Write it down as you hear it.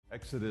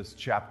Exodus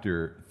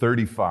chapter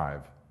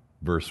 35,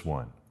 verse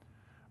 1.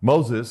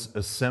 Moses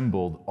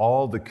assembled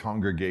all the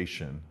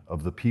congregation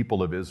of the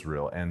people of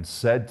Israel and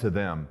said to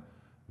them,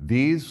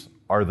 "These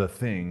are the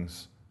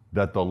things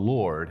that the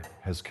Lord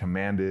has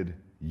commanded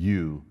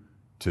you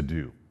to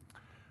do."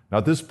 Now,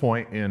 at this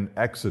point in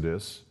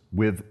Exodus,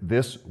 with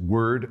this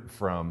word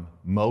from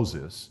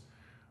Moses,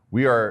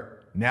 we are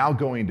now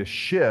going to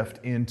shift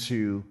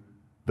into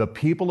the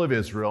people of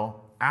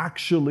Israel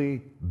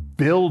actually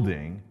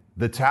building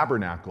the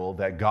tabernacle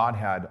that God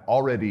had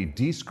already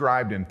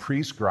described and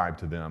prescribed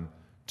to them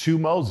to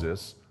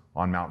Moses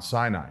on Mount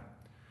Sinai.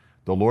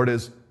 The Lord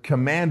has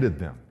commanded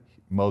them,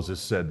 Moses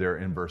said there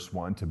in verse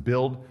 1, to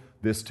build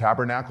this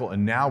tabernacle,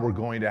 and now we're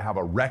going to have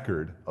a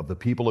record of the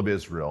people of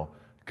Israel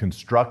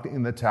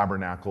constructing the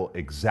tabernacle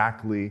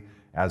exactly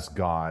as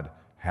God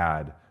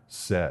had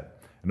said.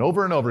 And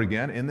over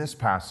again in this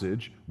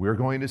passage, we're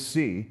going to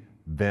see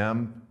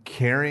them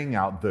carrying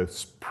out the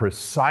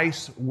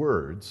precise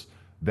words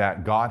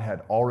that God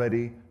had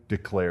already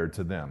declared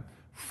to them.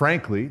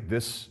 Frankly,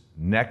 this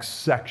next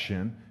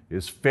section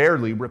is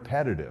fairly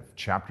repetitive.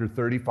 Chapter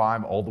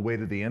 35, all the way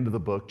to the end of the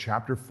book,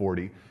 chapter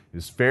 40,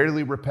 is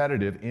fairly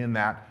repetitive in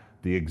that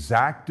the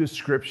exact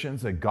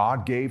descriptions that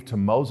God gave to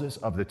Moses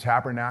of the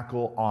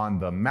tabernacle on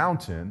the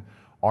mountain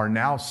are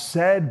now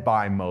said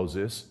by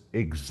Moses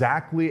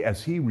exactly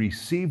as he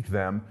received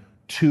them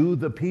to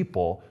the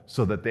people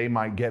so that they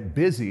might get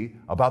busy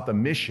about the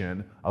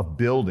mission of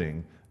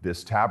building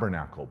this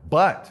tabernacle.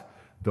 But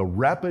the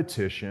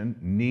repetition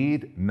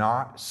need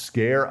not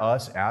scare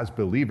us as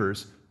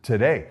believers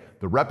today.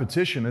 The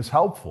repetition is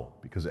helpful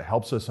because it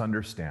helps us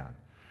understand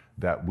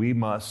that we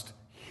must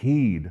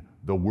heed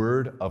the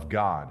word of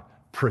God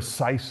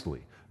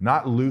precisely,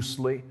 not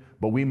loosely,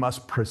 but we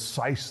must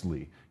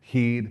precisely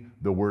heed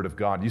the word of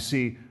God. You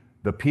see,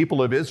 the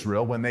people of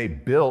Israel, when they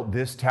built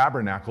this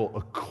tabernacle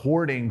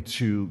according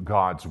to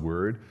God's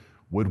word,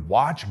 would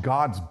watch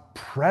God's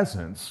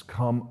presence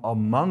come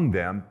among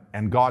them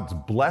and God's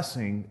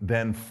blessing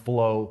then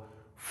flow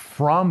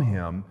from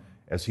him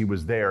as he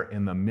was there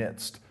in the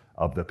midst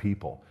of the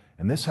people.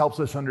 And this helps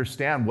us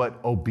understand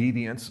what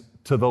obedience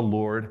to the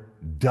Lord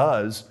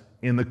does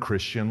in the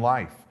Christian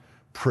life.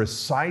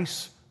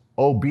 Precise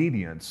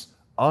obedience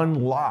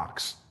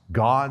unlocks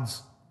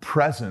God's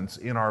presence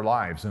in our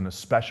lives in a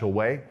special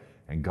way,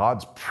 and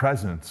God's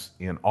presence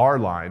in our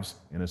lives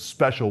in a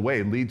special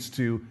way leads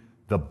to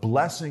the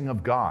blessing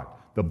of God,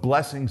 the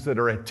blessings that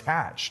are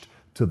attached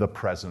to the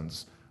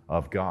presence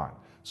of God.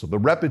 So the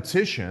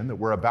repetition that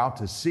we're about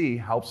to see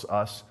helps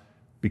us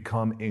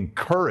become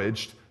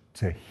encouraged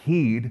to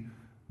heed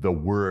the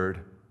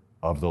word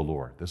of the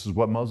Lord. This is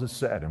what Moses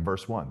said in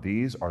verse 1.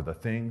 These are the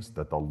things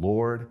that the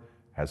Lord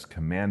has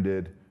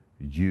commanded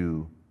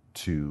you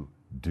to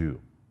do.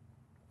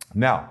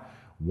 Now,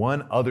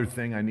 one other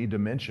thing I need to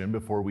mention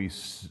before we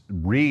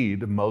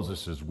read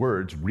Moses'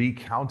 words,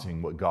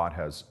 recounting what God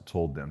has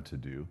told them to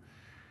do,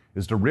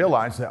 is to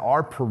realize that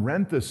our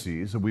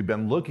parentheses that we've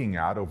been looking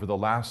at over the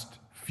last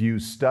few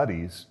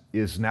studies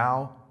is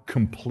now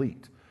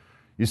complete.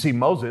 You see,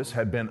 Moses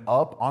had been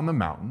up on the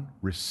mountain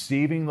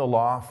receiving the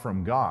law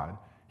from God.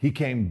 He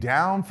came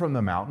down from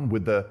the mountain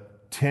with the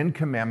 10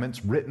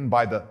 Commandments written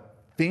by the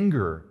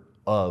finger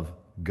of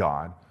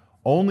God,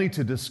 only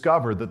to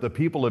discover that the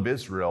people of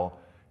Israel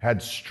had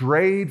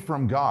strayed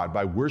from God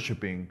by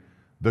worshiping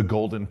the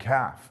golden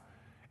calf.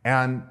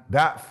 And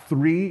that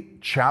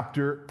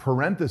 3-chapter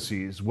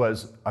parentheses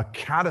was a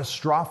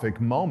catastrophic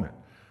moment.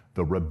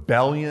 The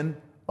rebellion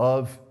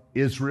of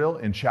Israel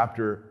in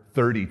chapter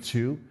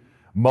 32,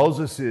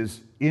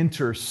 Moses'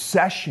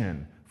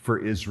 intercession for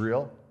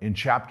Israel in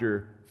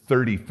chapter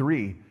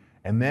 33,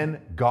 and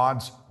then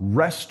God's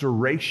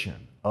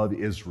restoration of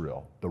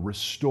Israel, the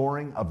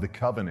restoring of the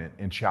covenant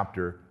in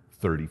chapter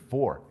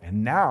 34.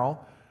 And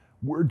now,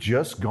 we're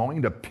just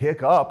going to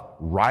pick up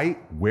right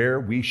where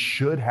we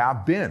should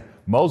have been.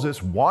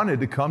 Moses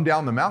wanted to come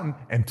down the mountain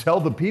and tell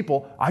the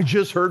people, I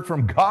just heard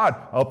from God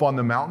up on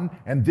the mountain,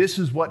 and this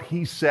is what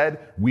he said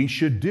we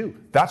should do.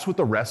 That's what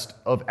the rest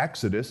of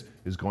Exodus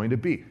is going to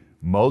be.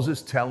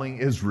 Moses telling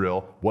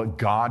Israel what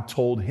God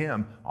told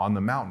him on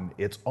the mountain.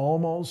 It's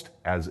almost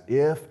as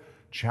if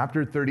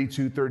chapter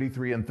 32,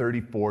 33, and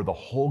 34, the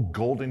whole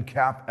golden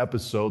calf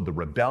episode, the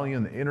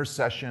rebellion, the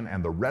intercession,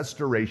 and the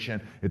restoration,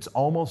 it's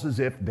almost as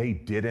if they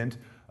didn't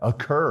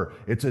occur.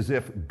 It's as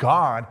if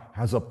God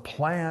has a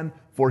plan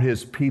for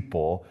his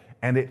people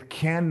and it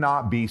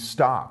cannot be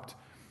stopped.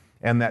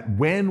 And that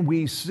when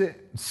we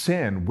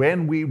sin,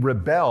 when we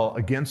rebel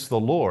against the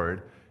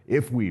Lord,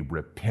 if we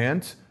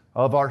repent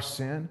of our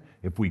sin,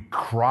 if we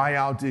cry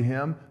out to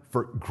him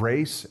for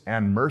grace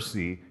and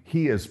mercy,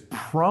 he is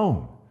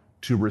prone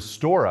to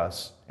restore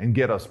us and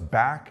get us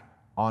back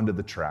onto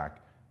the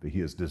track that he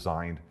has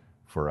designed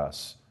for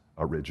us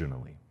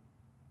originally.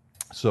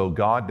 So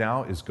God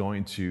now is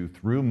going to,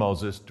 through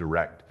Moses,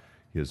 direct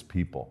his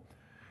people.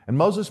 And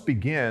Moses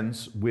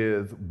begins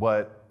with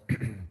what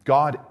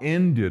God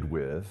ended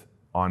with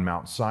on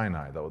Mount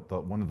Sinai.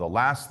 One of the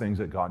last things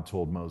that God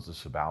told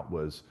Moses about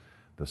was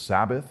the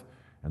Sabbath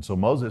And so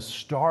Moses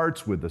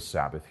starts with the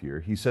Sabbath here.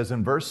 He says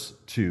in verse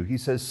 2, he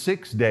says,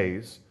 6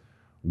 days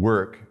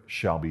work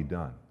shall be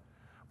done.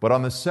 But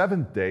on the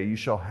seventh day you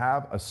shall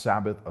have a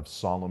Sabbath of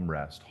solemn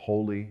rest,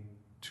 holy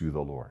to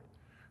the Lord.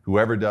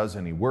 Whoever does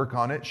any work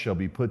on it shall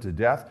be put to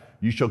death.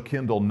 You shall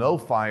kindle no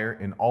fire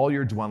in all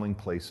your dwelling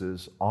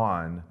places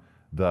on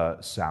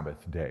the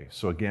Sabbath day.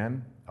 So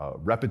again, a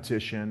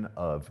repetition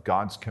of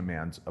God's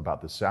commands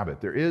about the Sabbath.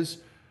 There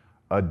is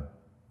a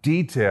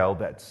detail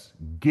that's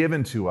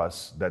given to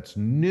us that's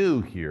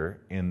new here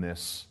in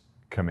this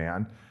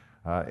command,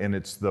 and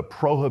it's the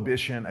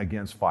prohibition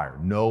against fire.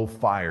 No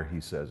fire,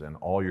 he says, in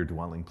all your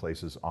dwelling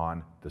places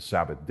on the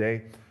Sabbath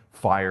day.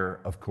 Fire,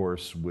 of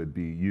course, would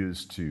be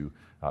used to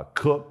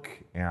cook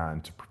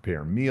and to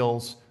prepare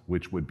meals,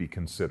 which would be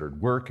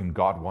considered work, and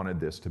God wanted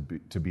this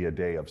to be a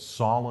day of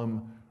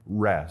solemn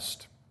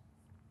rest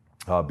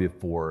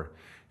before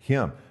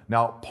Him.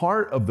 Now,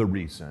 part of the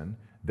reason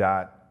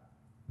that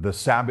the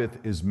Sabbath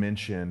is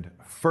mentioned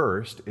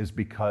first is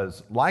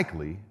because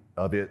likely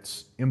of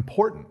its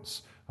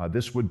importance.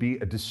 This would be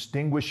a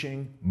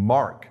distinguishing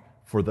mark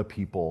for the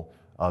people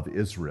of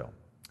Israel.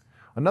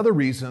 Another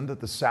reason that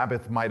the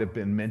Sabbath might have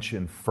been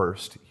mentioned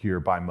first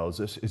here by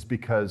Moses is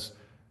because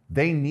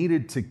they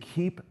needed to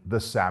keep the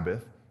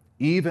Sabbath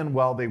even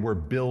while they were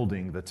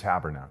building the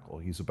tabernacle.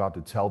 He's about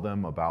to tell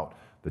them about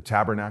the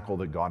tabernacle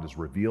that God has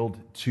revealed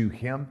to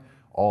him,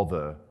 all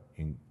the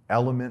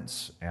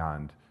elements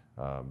and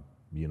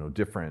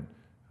different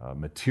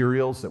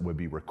materials that would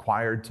be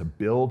required to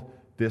build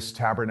this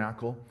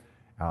tabernacle.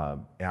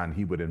 And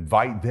he would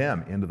invite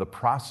them into the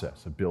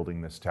process of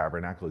building this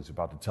tabernacle. He's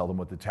about to tell them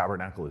what the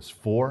tabernacle is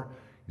for.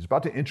 He's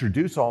about to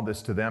introduce all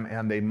this to them,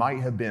 and they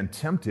might have been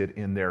tempted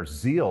in their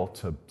zeal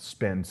to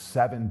spend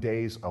 7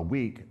 days a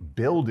week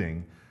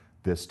building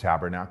this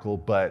tabernacle,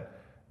 but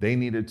they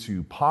needed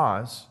to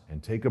pause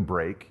and take a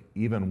break,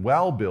 even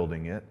while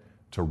building it,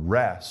 to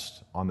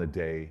rest on the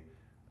day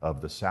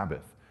of the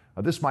Sabbath.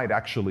 This might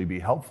actually be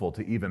helpful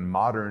to even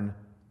modern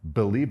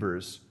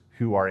believers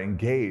who are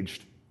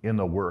engaged in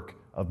the work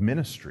of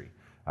ministry.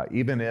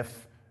 Even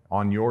if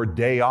on your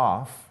day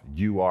off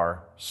you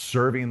are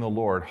serving the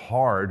Lord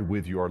hard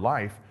with your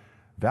life,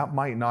 that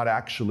might not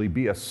actually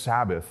be a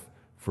Sabbath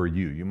for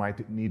you. You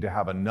might need to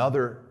have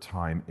another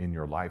time in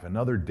your life,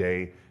 another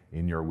day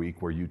in your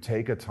week where you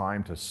take a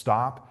time to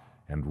stop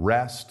and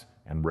rest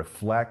and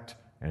reflect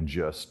and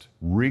just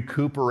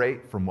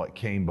recuperate from what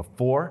came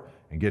before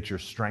and get your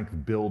strength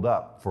built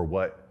up for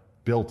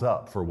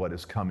what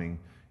is coming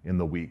in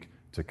the week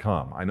to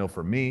come. I know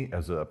for me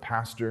as a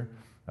pastor,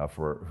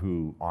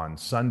 who on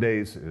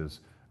Sundays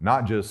is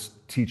not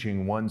just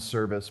teaching one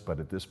service, but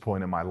at this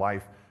point in my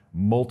life,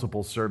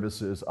 multiple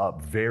services,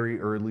 up very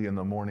early in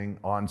the morning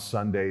on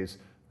Sundays,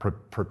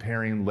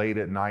 preparing late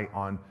at night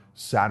on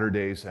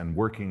Saturdays, and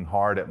working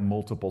hard at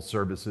multiple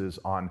services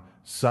on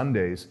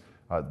Sundays.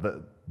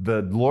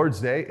 The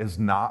Lord's Day is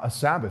not a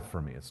Sabbath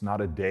for me. It's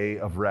not a day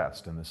of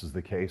rest. And this is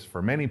the case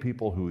for many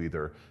people who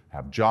either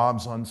have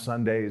jobs on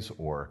Sundays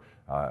or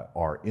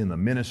are in the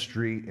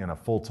ministry in a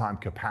full-time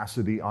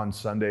capacity on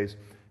Sundays.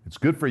 It's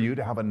good for you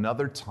to have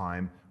another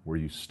time where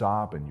you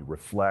stop and you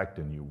reflect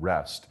and you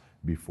rest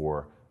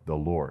before the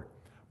Lord.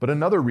 But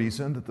another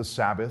reason that the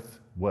Sabbath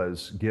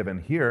was given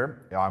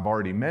here, I've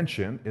already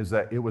mentioned, is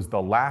that it was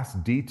the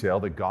last detail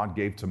that God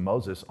gave to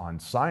Moses on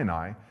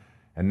Sinai,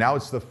 and now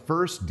it's the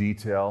first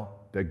detail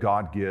that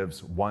God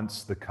gives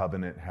once the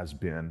covenant has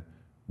been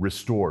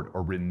restored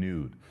or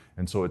renewed.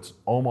 And so it's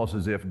almost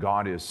as if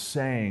God is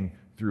saying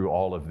through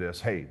all of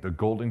this, hey, the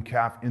golden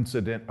calf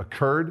incident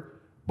occurred,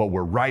 but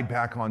we're right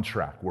back on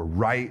track. We're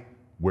right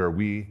where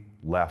we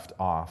left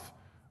off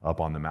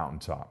up on the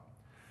mountaintop.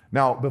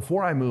 Now,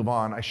 before I move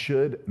on, I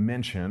should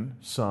mention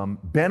some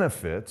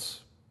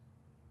benefits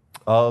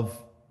of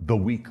the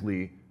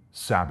weekly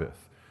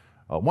Sabbath.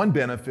 One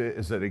benefit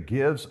is that it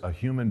gives a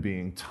human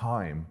being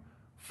time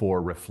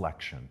for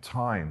reflection.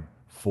 To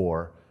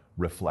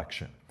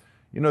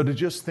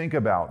just think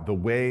about the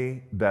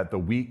way that the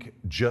week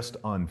just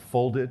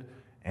unfolded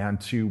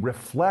and to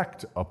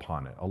reflect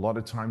upon it. A lot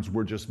of times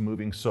we're just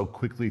moving so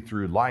quickly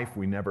through life,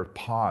 we never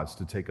pause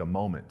to take a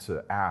moment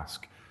to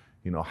ask,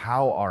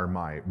 how are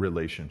my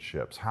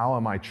relationships? How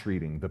am I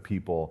treating the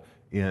people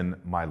in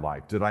my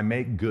life? Did I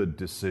make good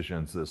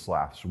decisions this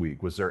last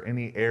week? Was there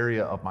any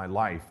area of my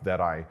life that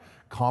I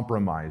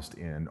compromised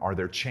in? Are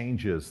there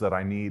changes that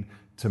I need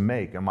to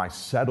make? Am I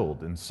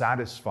settled and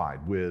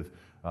satisfied with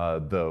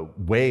the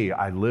way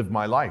I lived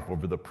my life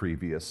over the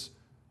previous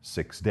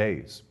 6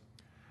 days?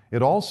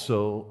 It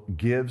also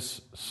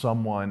gives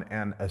someone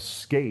an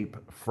escape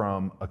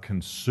from a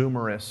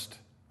consumerist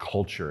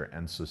culture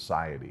and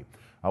society.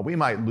 We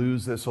might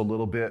lose this a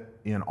little bit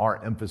in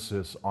our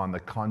emphasis on the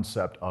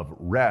concept of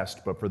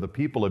rest, but for the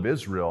people of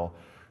Israel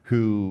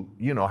who,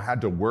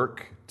 had to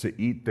work to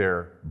eat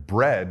their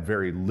bread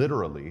very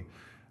literally,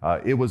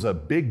 it was a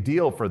big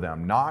deal for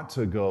them not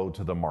to go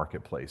to the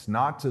marketplace,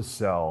 not to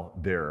sell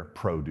their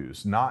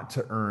produce, not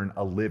to earn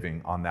a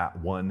living on that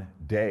one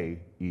day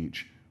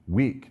each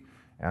week.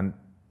 And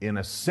in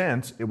a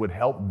sense, it would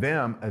help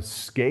them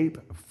escape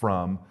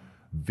from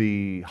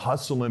the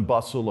hustle and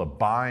bustle of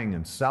buying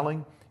and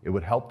selling. It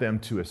would help them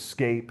to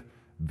escape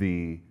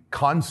the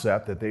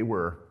concept that they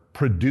were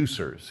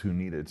producers who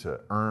needed to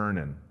earn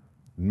and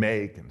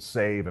make and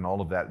save and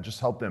all of that. Just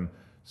help them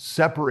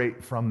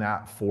separate from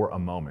that for a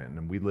moment.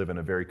 And we live in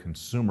a very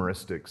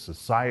consumeristic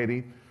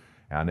society,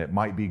 and it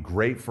might be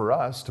great for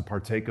us to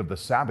partake of the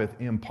Sabbath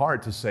in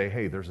part to say,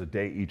 hey, there's a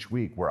day each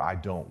week where I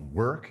don't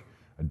work,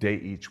 a day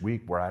each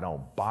week where I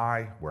don't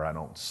buy, where I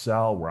don't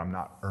sell, where I'm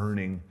not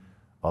earning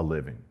a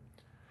living.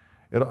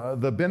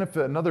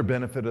 Another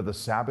benefit of the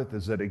Sabbath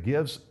is that it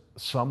gives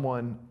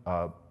someone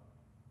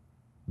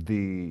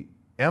the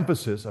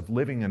emphasis of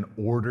living an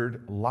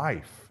ordered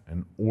life,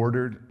 And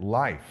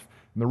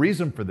the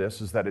reason for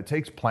this is that it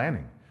takes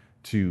planning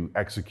to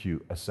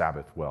execute a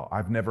Sabbath well.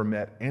 I've never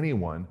met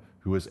anyone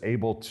who is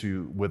able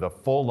to, with a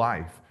full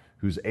life,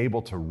 who's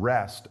able to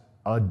rest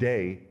a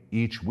day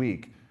each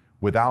week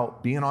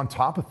without being on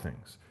top of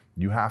things.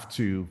 You have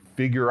to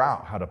figure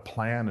out how to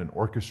plan and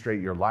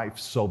orchestrate your life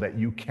so that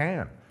you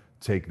can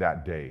take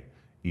that day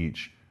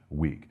each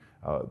week.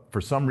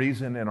 For some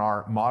reason in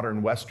our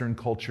modern Western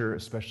culture,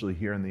 especially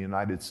here in the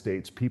United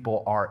States,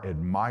 people are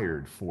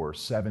admired for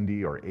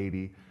 70 or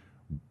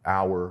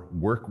 80-hour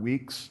work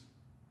weeks.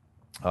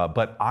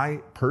 But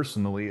I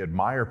personally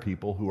admire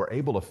people who are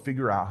able to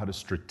figure out how to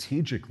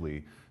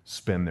strategically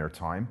spend their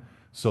time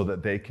so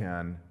that they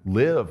can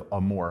live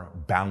a more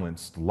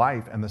balanced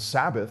life. And the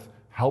Sabbath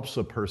helps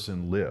a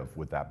person live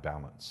with that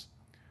balance.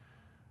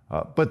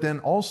 But then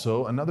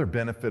also another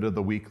benefit of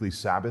the weekly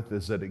Sabbath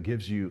is that it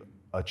gives you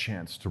a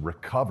chance to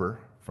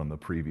recover from the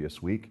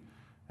previous week,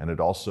 and it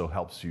also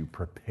helps you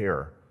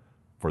prepare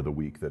for the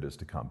week that is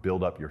to come,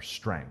 build up your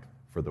strength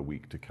for the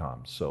week to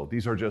come. So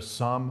these are just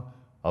some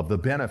of the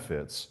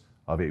benefits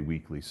of a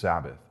weekly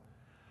Sabbath.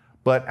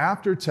 But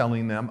after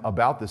telling them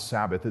about the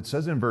Sabbath, it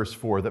says in verse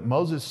 4 that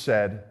Moses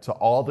said to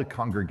all the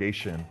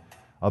congregation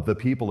of the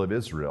people of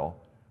Israel,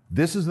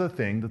 "This is the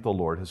thing that the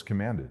Lord has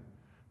commanded.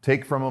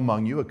 Take from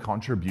among you a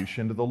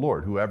contribution to the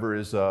Lord. Whoever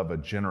is of a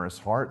generous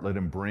heart, let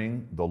him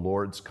bring the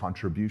Lord's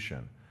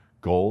contribution.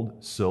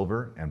 Gold,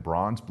 silver, and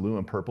bronze, blue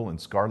and purple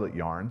and scarlet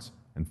yarns,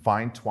 and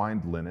fine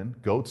twined linen,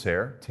 goat's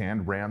hair,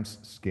 tanned ram's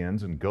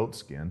skins and goat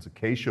skins,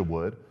 acacia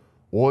wood,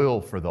 oil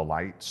for the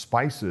light,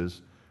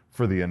 spices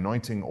for the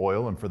anointing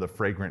oil and for the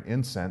fragrant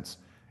incense,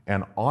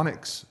 and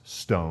onyx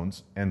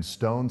stones and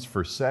stones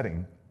for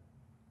setting,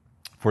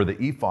 for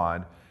the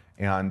ephod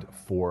and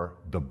for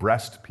the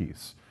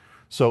breastpiece."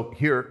 So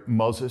here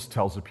Moses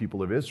tells the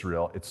people of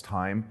Israel, it's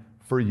time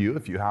for you,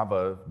 if you have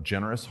a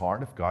generous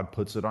heart, if God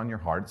puts it on your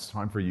heart, it's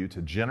time for you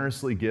to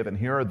generously give. And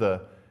here are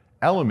the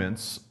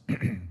elements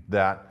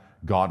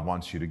that God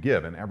wants you to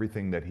give. And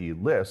everything that he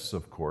lists,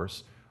 of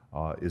course,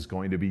 is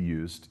going to be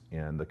used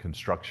in the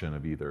construction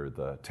of either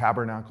the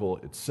tabernacle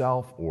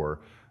itself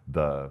or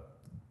the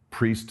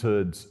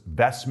priesthood's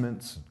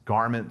vestments,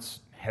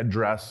 garments,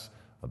 headdress,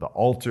 the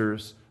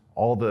altars,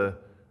 all the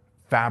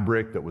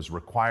fabric that was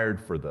required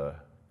for the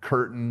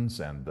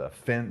curtains and the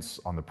fence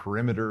on the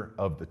perimeter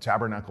of the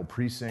tabernacle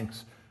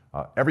precincts.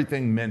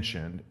 Everything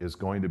mentioned is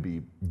going to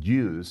be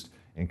used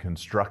in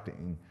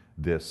constructing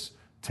this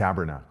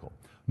tabernacle.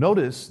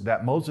 Notice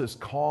that Moses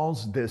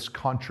calls this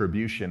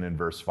contribution in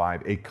verse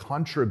 5 a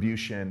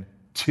contribution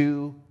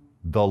to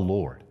the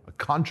Lord. A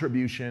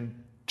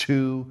contribution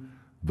to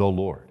the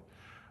Lord.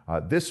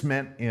 This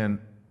meant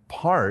in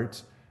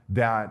part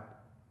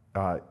that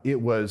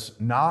it was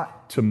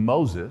not to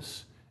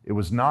Moses, it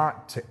was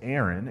not to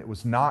Aaron, it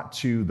was not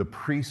to the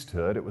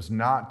priesthood, it was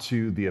not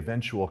to the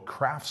eventual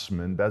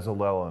craftsmen,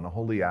 Bezalel and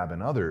Aholiab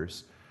and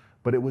others,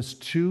 but it was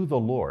to the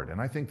Lord. And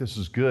I think this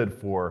is good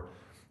for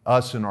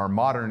us in our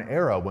modern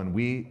era when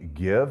we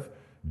give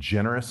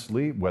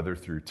generously, whether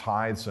through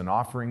tithes and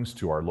offerings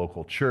to our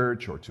local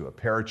church or to a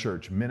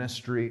parachurch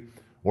ministry,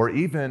 or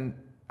even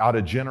out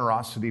of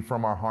generosity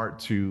from our heart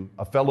to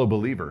a fellow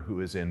believer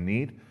who is in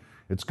need.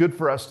 It's good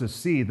for us to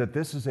see that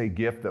this is a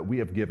gift that we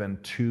have given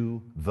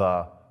to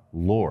the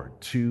Lord,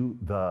 to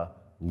the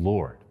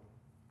Lord.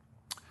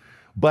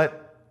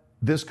 But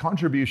this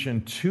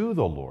contribution to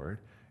the Lord,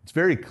 it's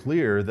very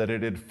clear that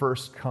it had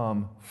first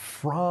come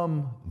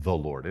from the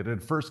Lord. It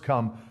had first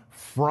come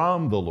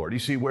from the Lord. You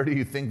see, where do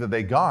you think that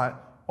they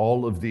got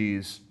all of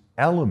these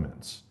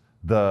elements?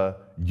 The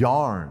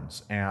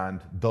yarns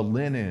and the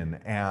linen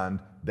and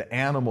the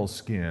animal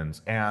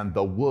skins and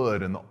the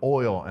wood and the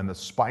oil and the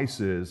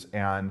spices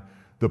and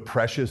the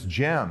precious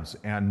gems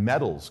and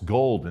metals,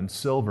 gold and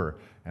silver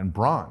and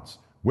bronze.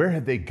 Where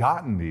had they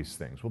gotten these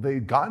things? Well, they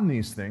had gotten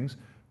these things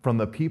from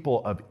the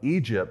people of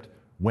Egypt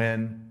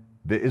when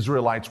the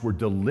Israelites were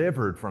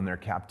delivered from their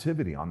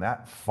captivity. On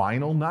that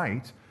final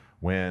night,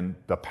 when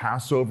the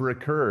Passover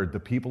occurred, the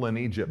people in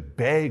Egypt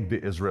begged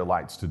the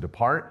Israelites to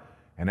depart.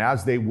 And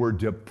as they were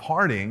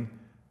departing,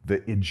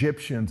 the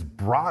Egyptians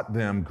brought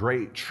them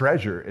great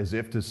treasure as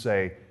if to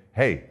say,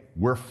 hey,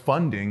 we're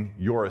funding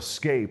your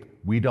escape.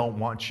 We don't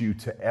want you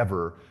to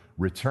ever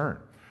return.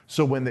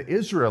 So when the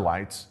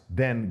Israelites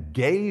then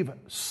gave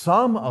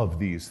some of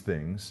these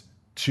things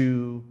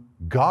to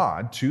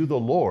God, to the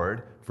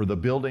Lord, for the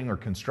building or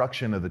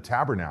construction of the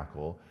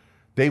tabernacle,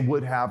 they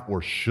would have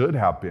or should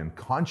have been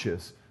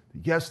conscious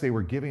that yes, they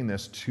were giving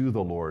this to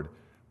the Lord,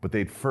 but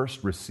they'd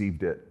first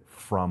received it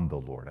from the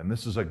Lord. And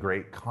this is a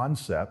great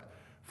concept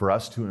for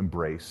us to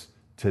embrace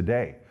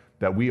today,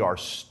 that we are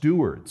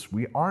stewards.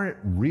 We aren't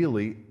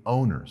really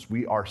owners.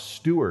 We are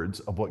stewards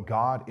of what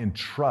God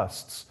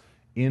entrusts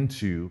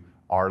into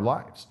our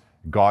lives.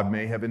 God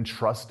may have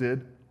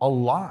entrusted a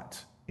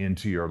lot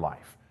into your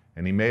life,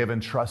 and He may have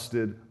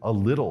entrusted a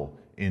little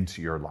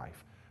into your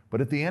life.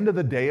 But at the end of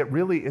the day, it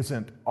really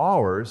isn't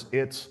ours,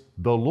 it's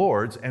the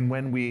Lord's. And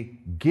when we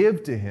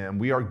give to Him,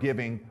 we are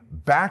giving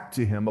back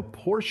to Him a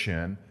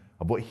portion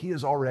of what He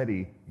has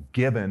already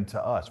given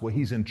to us, what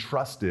He's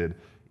entrusted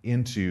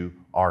into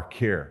our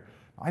care.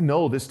 I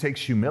know this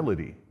takes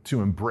humility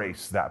to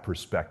embrace that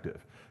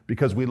perspective,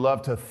 because we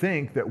love to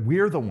think that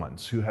we're the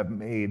ones who have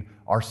made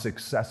our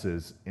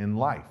successes in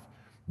life.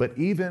 But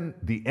even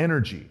the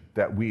energy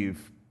that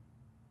we've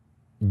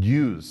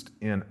used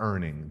in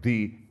earning,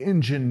 the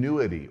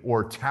ingenuity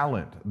or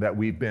talent that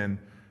we've been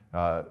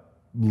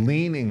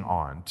leaning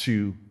on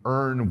to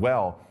earn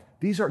well,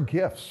 these are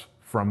gifts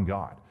from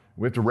God.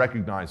 We have to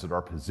recognize that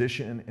our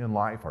position in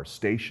life, our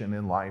station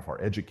in life,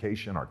 our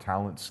education, our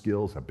talents,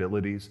 skills,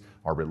 abilities,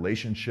 our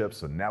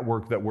relationships, the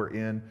network that we're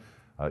in,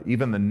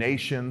 even the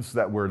nations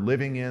that we're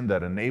living in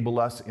that enable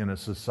us in a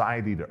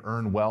society to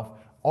earn wealth,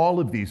 all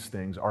of these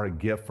things are a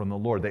gift from the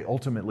Lord. They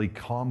ultimately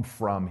come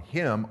from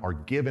Him, are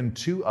given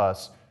to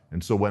us.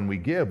 And so when we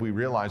give, we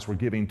realize we're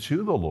giving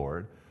to the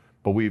Lord,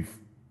 but we've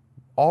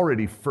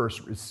already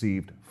first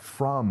received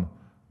from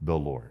the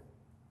Lord.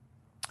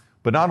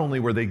 But not only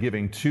were they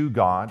giving to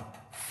God,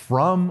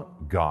 from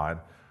God,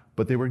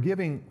 but they were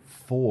giving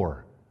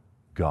for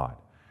God.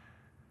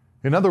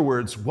 In other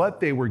words, what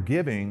they were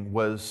giving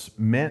was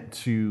meant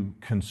to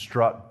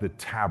construct the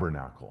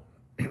tabernacle.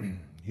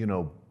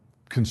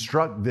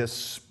 Construct this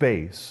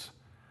space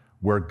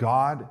where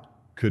God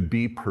could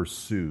be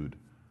pursued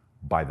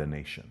by the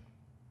nation.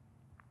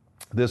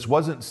 This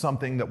wasn't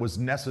something that was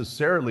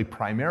necessarily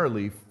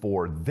primarily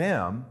for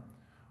them,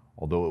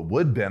 although it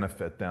would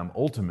benefit them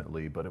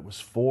ultimately, but it was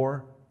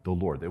for the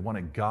Lord. They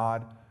wanted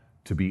God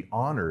to be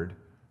honored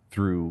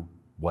through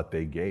what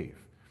they gave.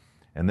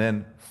 And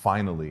then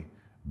finally,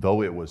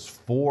 though it was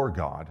for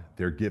God,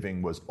 their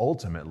giving was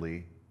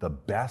ultimately the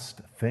best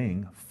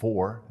thing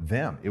for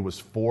them. It was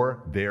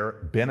for their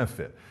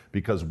benefit.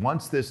 Because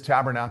once this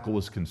tabernacle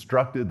was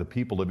constructed, the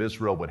people of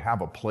Israel would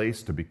have a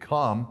place to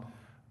become,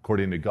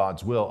 according to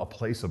God's will, a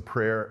place of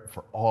prayer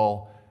for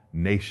all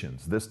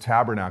nations. This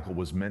tabernacle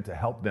was meant to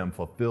help them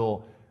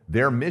fulfill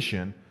their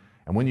mission.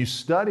 And when you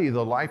study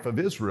the life of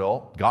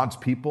Israel, God's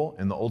people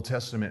in the Old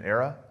Testament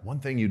era, one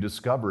thing you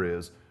discover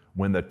is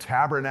when the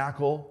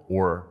tabernacle,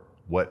 or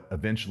what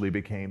eventually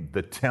became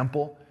the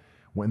temple,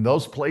 when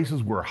those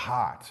places were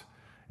hot,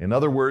 in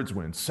other words,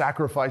 when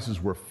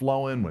sacrifices were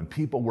flowing, when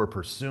people were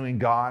pursuing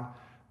God,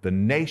 the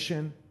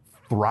nation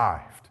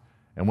thrived.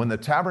 And when the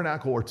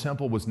tabernacle or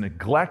temple was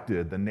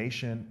neglected, the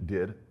nation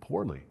did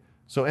poorly.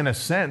 So in a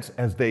sense,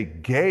 as they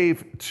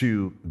gave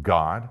to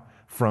God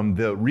from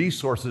the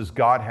resources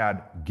God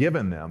had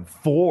given them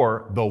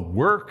for the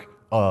work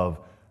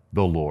of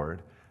the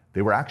Lord,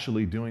 they were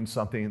actually doing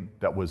something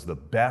that was the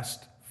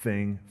best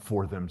thing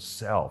for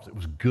themselves. It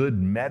was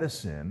good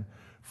medicine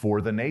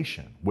for the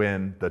nation.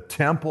 When the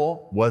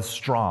temple was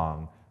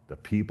strong, the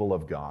people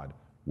of God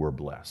were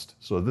blessed.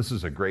 So this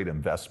is a great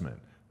investment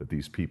that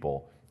these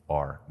people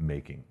are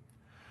making.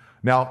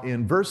 Now,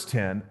 in verse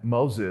 10,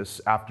 Moses,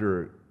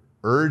 after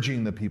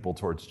urging the people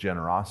towards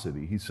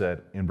generosity, he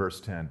said in verse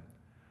 10,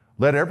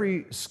 "Let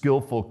every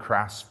skillful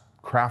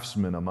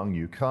craftsman among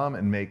you come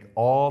and make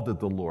all that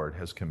the Lord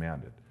has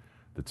commanded.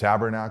 The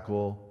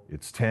tabernacle,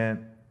 its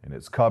tent, and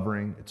its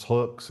covering, its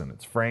hooks and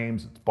its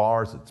frames, its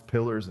bars, its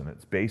pillars and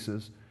its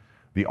bases,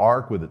 the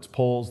ark with its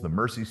poles, the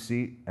mercy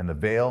seat and the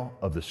veil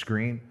of the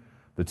screen,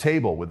 the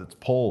table with its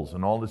poles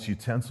and all its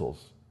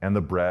utensils, and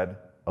the bread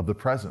of the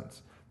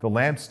presence, the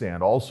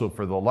lampstand also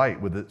for the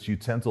light with its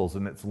utensils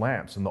and its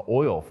lamps, and the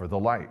oil for the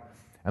light,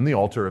 and the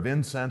altar of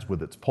incense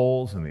with its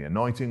poles and the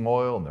anointing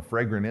oil and the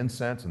fragrant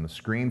incense, and the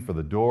screen for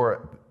the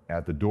door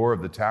at the door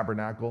of the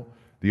tabernacle,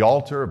 the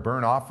altar of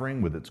burnt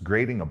offering with its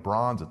grating of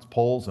bronze, its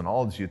poles and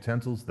all its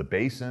utensils, the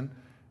basin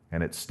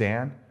and its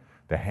stand,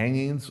 the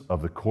hangings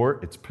of the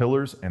court, its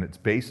pillars and its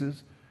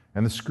bases,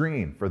 and the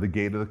screen for the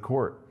gate of the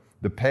court,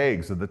 the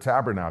pegs of the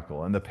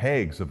tabernacle and the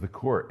pegs of the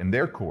court and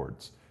their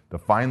cords, the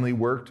finely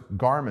worked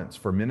garments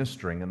for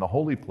ministering in the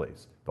holy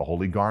place, the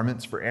holy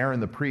garments for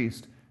Aaron the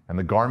priest, and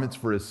the garments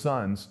for his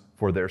sons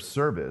for their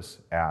service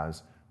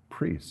as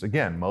priests."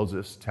 Again,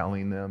 Moses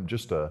telling them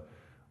just a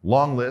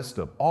long list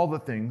of all the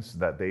things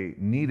that they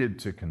needed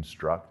to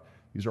construct.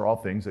 These are all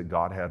things that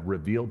God had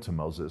revealed to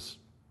Moses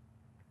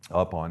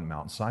up on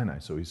Mount Sinai.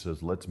 So he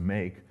says, let's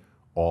make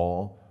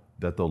all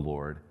that the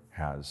Lord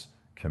has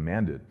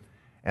commanded.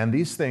 And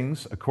these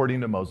things,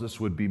 according to Moses,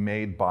 would be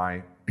made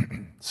by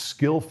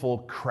skillful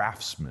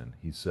craftsmen,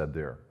 he said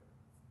there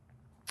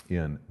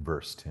in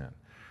verse 10.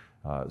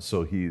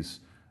 So he's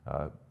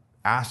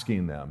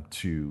asking them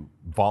to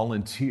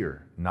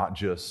volunteer, not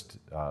just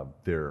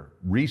their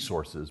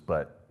resources,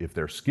 but if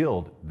they're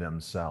skilled,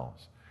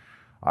 themselves.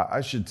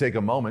 I should take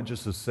a moment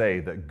just to say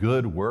that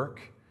good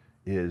work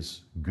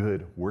is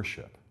good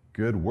worship.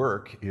 Good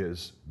work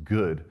is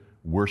good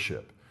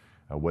worship.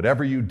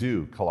 Whatever you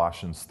do,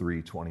 Colossians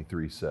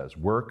 3:23 says,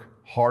 work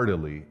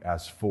heartily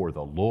as for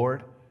the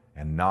Lord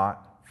and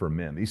not for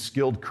men. These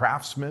skilled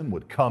craftsmen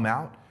would come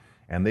out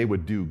and they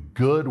would do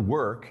good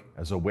work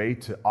as a way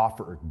to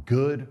offer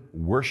good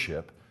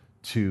worship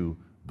to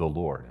the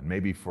Lord. And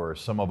maybe for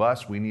some of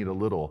us, we need a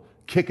little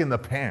kick in the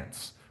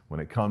pants when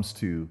it comes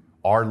to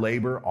our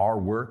labor, our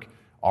work,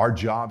 our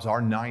jobs,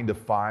 our 9 to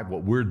 5,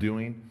 what we're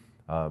doing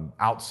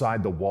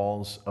outside the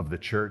walls of the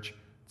church.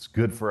 It's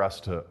good for us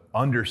to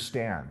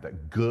understand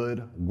that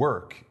good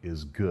work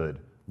is good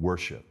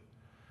worship.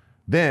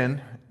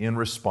 Then, in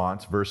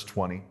response, verse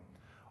 20,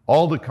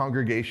 all the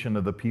congregation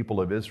of the people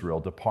of Israel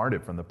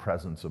departed from the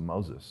presence of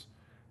Moses,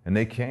 and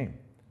they came,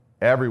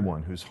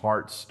 everyone whose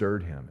heart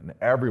stirred him, and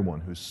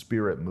everyone whose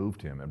spirit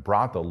moved him, and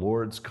brought the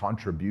Lord's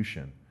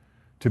contribution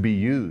to be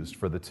used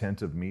for the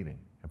tent of meeting,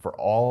 and for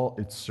all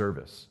its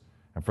service,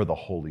 and for the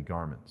holy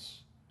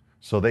garments.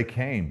 So they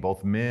came,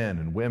 both men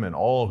and women,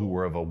 all who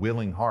were of a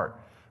willing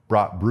heart,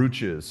 brought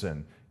brooches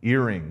and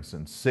earrings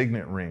and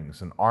signet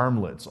rings and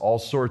armlets, all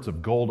sorts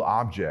of gold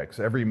objects,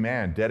 every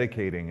man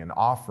dedicating an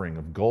offering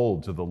of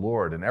gold to the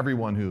Lord. And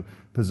everyone who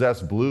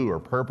possessed blue or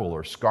purple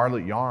or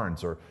scarlet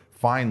yarns or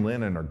fine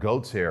linen or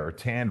goat's hair or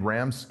tanned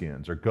ram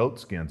skins or goat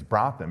skins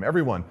brought them.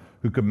 Everyone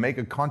who could make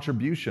a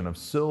contribution of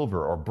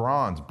silver or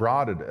bronze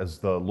brought it as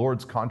the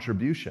Lord's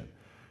contribution.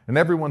 And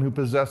everyone who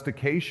possessed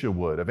acacia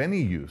wood of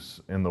any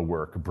use in the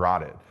work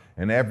brought it.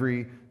 And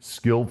every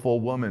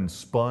skillful woman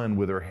spun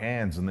with her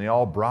hands, and they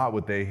all brought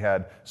what they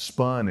had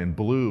spun in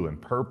blue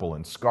and purple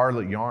and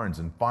scarlet yarns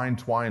and fine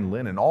twined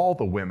linen. All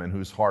the women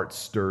whose hearts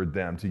stirred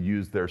them to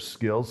use their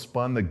skill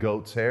spun the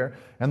goat's hair,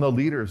 and the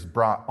leaders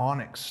brought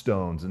onyx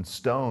stones and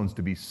stones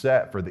to be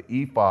set for the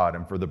ephod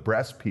and for the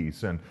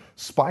breastpiece, and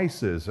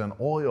spices and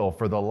oil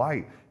for the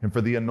light and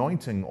for the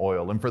anointing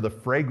oil and for the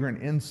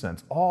fragrant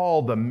incense.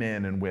 All the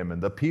men and women,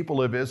 the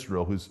people of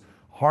Israel, whose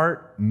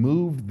heart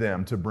moved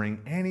them to bring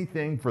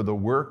anything for the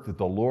work that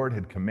the Lord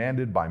had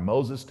commanded by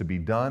Moses to be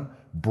done,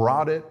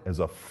 brought it as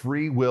a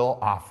free will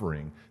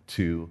offering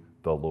to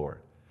the Lord.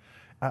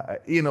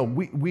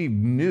 We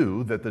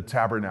knew that the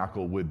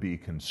tabernacle would be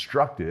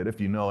constructed.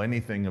 If you know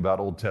anything about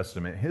Old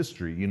Testament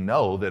history, you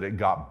know that it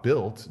got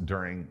built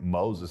during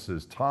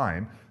Moses'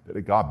 time, that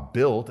it got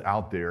built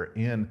out there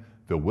in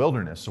the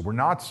wilderness. So we're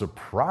not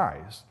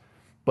surprised,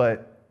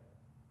 but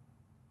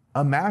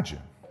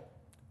imagine.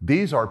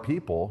 These are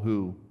people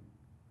who,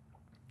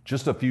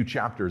 just a few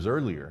chapters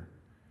earlier,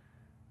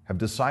 have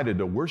decided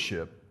to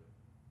worship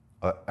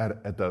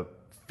at the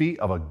feet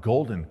of a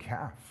golden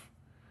calf.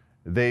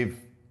 They've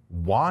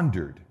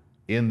wandered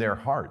in their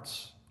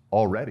hearts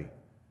already.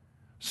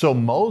 So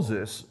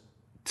Moses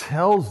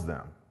tells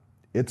them,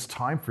 it's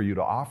time for you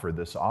to offer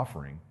this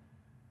offering.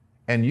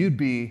 And you'd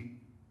be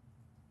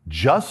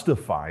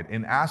justified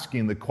in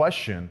asking the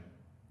question,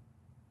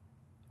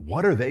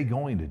 what are they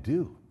going to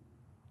do?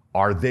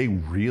 Are they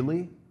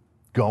really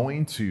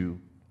going to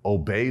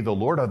obey the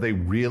Lord? Are they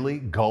really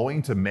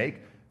going to make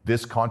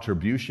this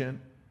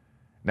contribution?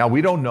 Now,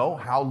 we don't know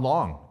how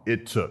long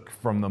it took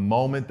from the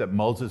moment that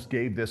Moses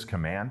gave this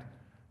command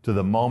to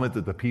the moment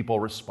that the people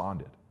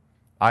responded.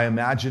 I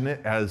imagine it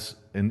as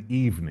an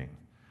evening,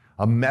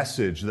 a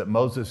message that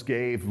Moses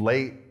gave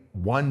late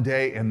one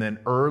day, and then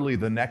early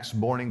the next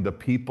morning, the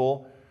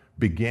people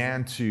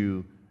began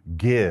to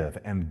give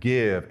and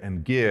give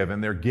and give,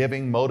 and their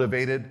giving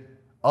motivated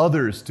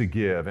others to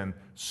give, and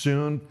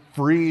soon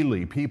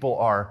freely people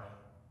are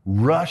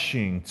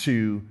rushing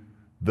to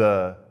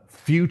the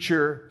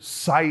future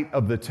site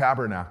of the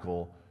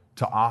tabernacle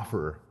to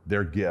offer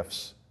their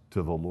gifts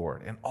to the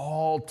Lord. And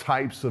all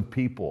types of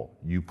people,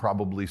 you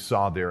probably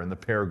saw there in the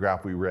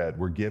paragraph we read,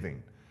 were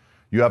giving.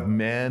 You have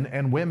men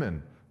and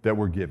women that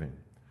were giving.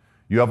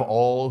 You have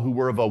all who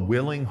were of a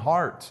willing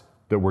heart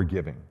that were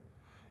giving.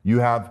 You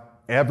have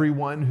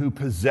everyone who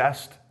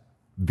possessed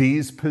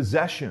these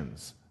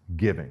possessions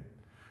giving.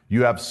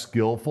 You have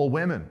skillful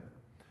women.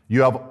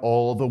 You have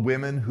all the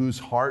women whose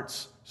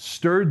hearts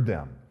stirred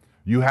them.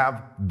 You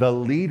have the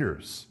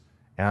leaders.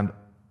 And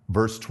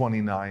verse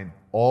 29,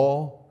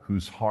 all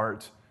whose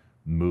heart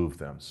moved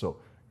them. So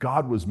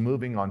God was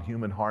moving on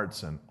human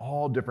hearts, and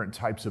all different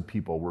types of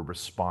people were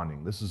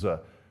responding. This is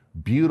a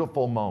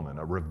beautiful moment,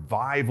 a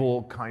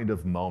revival kind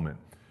of moment,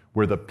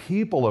 where the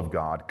people of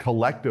God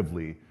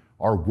collectively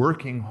are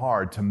working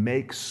hard to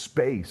make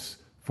space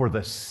for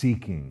the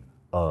seeking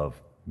of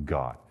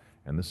God.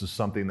 And this is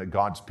something that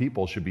God's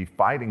people should be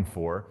fighting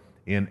for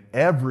in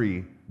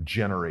every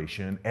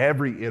generation,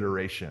 every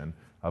iteration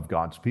of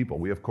God's people.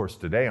 We, of course,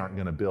 today aren't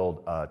going to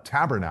build a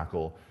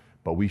tabernacle,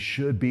 but we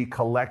should be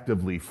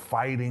collectively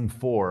fighting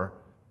for,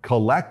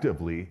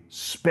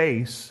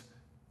 space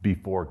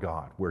before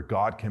God, where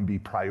God can be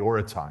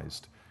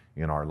prioritized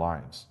in our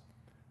lives.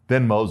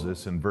 Then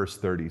Moses, in verse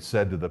 30,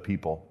 said to the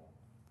people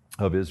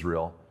of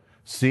Israel,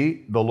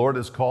 "See, the Lord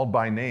has called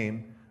by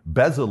name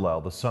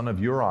Bezalel, the son of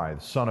Uri, the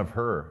son of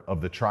Hur,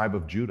 of the tribe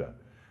of Judah.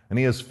 And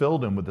he has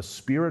filled him with the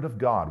Spirit of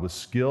God, with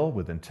skill,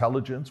 with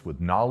intelligence, with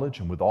knowledge,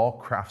 and with all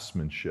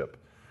craftsmanship,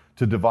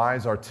 to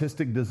devise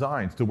artistic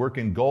designs, to work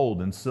in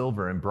gold and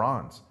silver and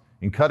bronze,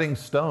 in cutting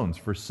stones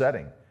for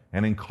setting,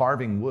 and in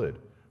carving wood,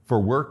 for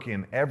work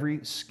in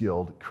every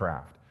skilled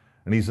craft.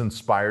 And he's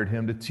inspired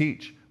him to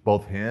teach,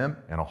 both him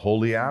and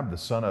Aholiab, the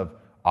son of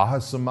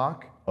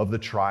Ahisamach, of the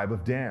tribe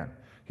of Dan.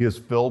 He has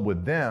filled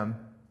them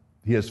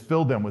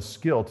with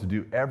skill to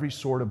do every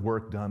sort of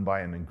work done by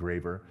an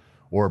engraver,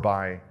 or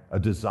by a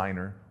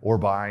designer, or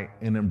by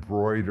an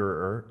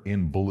embroiderer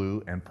in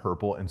blue and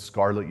purple and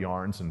scarlet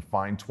yarns and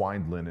fine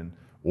twined linen,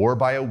 or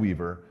by a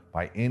weaver,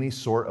 by any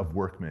sort of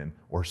workman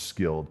or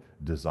skilled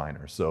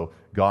designer." So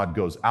God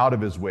goes out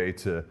of his way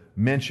to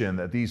mention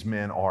that these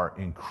men are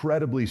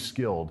incredibly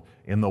skilled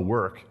in the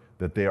work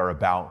that they are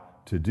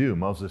about to do.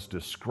 Moses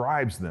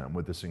describes them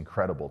with this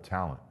incredible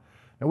talent.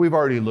 Now, we've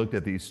already looked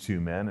at these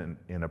two men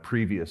in a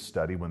previous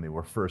study when they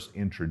were first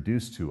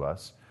introduced to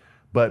us.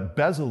 But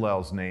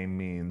Bezalel's name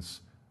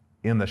means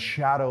in the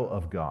shadow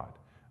of God.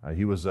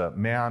 He was a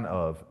man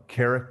of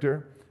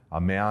character, a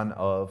man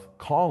of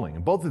calling.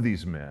 And both of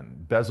these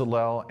men,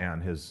 Bezalel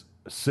and his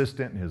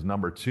assistant, his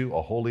number two,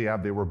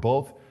 Aholiab, they were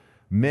both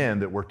men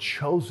that were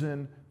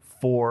chosen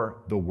for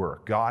the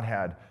work. God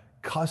had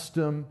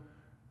custom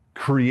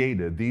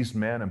created these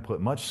men and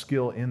put much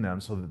skill in them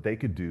so that they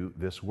could do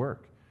this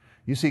work.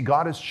 You see,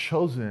 God has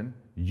chosen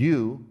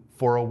you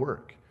for a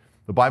work.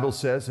 The Bible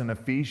says in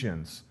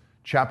Ephesians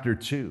chapter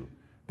 2,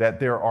 that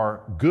there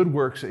are good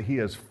works that he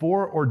has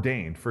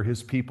foreordained for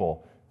his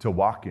people to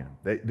walk in.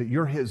 That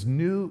you're his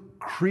new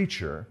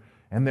creature,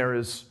 and there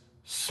is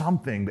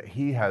something that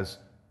he has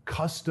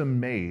custom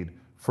made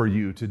for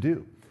you to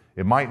do.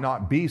 It might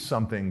not be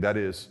something that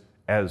is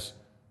as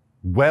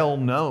well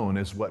known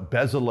as what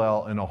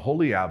Bezalel and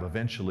Aholiab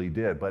eventually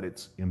did, but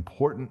it's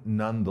important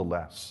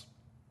nonetheless.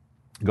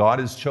 God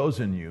has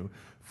chosen you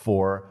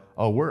for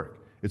a work.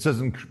 It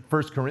says in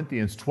 1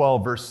 Corinthians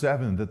 12, verse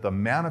 7, that the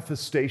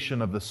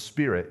manifestation of the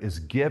Spirit is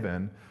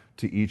given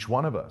to each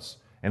one of us.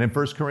 And in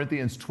 1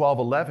 Corinthians 12,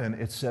 11,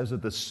 it says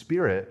that the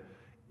Spirit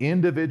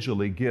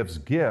individually gives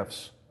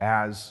gifts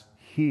as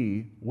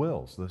he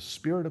wills. The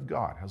Spirit of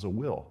God has a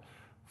will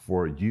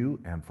for you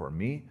and for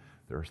me.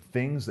 There are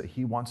things that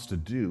he wants to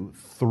do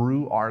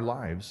through our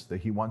lives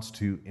that he wants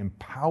to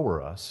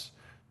empower us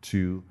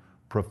to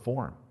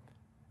perform.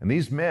 And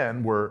these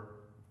men were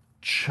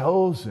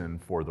chosen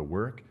for the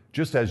work,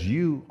 just as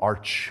you are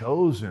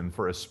chosen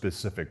for a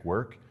specific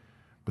work.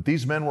 But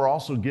these men were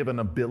also given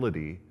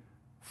ability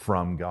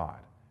from God.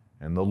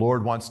 And the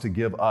Lord wants to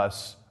give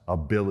us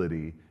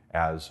ability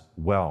as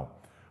well.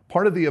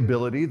 Part of the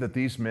ability that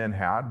these men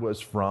had was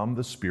from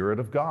the Spirit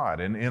of God.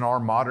 And in our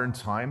modern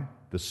time,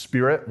 the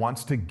Spirit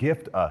wants to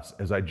gift us,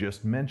 as I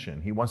just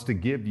mentioned. He wants to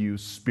give you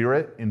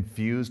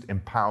Spirit-infused,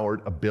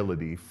 empowered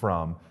ability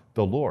from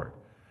the Lord.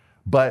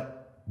 But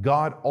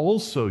God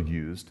also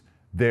used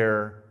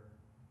their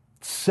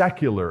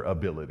secular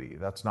ability.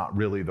 That's not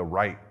really the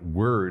right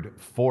word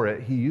for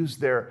it. He used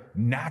their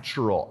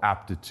natural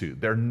aptitude,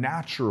 their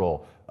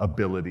natural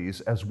abilities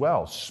as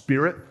well.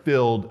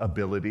 Spirit-filled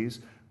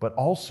abilities, but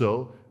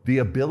also the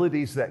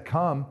abilities that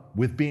come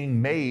with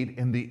being made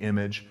in the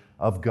image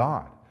of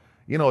God.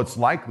 You know, it's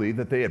likely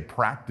that they had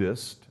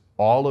practiced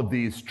all of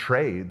these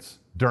trades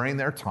during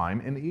their time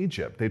in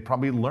Egypt. They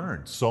probably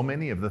learned so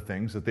many of the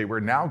things that they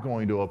were now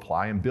going to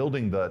apply in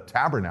building the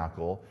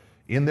tabernacle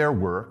in their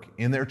work,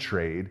 in their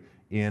trade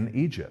in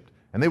Egypt.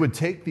 And they would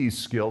take these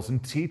skills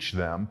and teach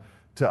them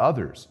to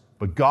others.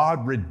 But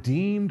God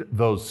redeemed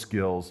those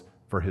skills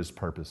for his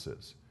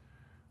purposes.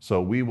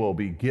 So we will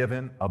be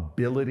given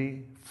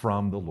ability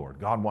from the Lord.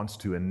 God wants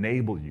to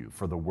enable you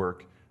for the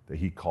work that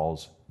he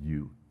calls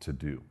you to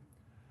do.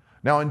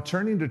 Now, in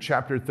turning to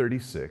chapter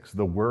 36,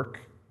 the work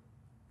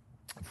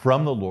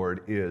from the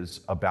Lord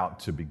is about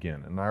to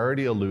begin. And I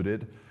already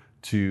alluded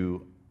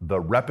to the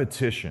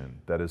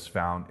repetition that is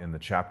found in the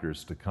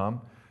chapters to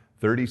come.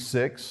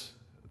 36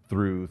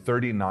 through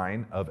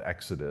 39 of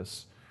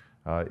Exodus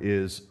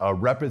is a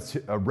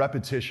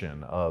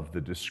repetition of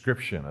the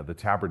description of the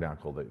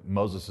tabernacle that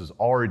Moses has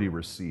already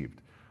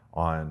received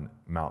on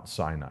Mount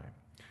Sinai.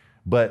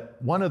 But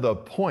one of the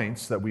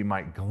points that we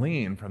might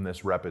glean from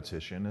this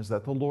repetition is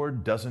that the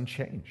Lord doesn't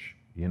change.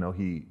 You know,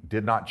 he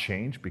did not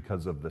change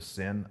because of the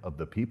sin of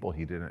the people.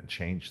 He didn't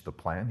change the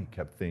plan. He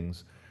kept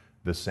things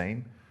the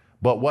same.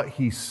 But what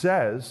he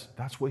says,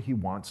 that's what he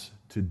wants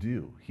to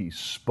do. He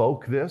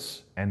spoke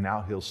this, and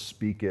now he'll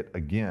speak it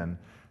again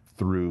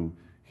through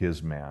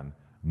his man,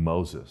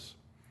 Moses.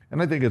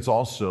 And I think it's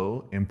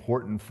also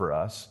important for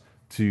us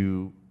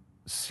to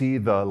see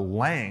the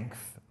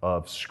length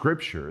of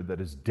Scripture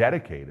that is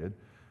dedicated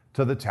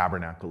to the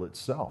tabernacle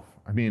itself.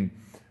 I mean,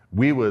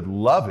 we would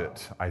love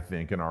it, I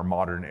think, in our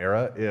modern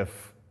era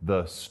if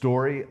the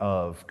story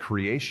of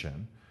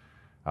creation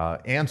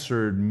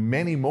answered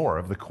many more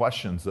of the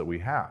questions that we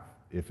have.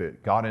 If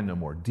it got into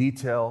more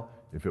detail,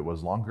 if it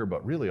was longer,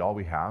 but really all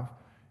we have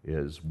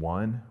is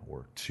 1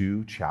 or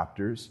 2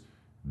 chapters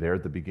there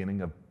at the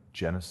beginning of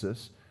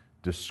Genesis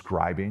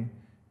describing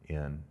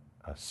in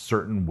a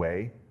certain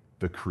way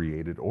the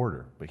created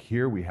order. But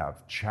here we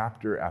have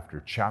chapter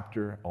after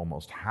chapter,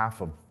 almost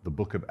half of the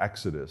book of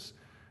Exodus,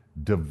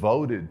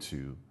 devoted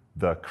to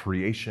the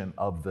creation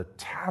of the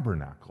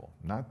tabernacle,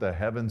 not the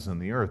heavens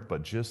and the earth,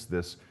 but just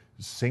this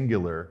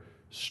singular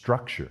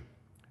structure.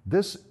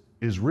 This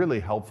is really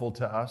helpful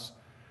to us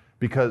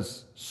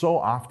because so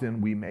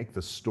often we make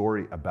the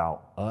story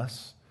about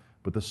us,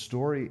 but the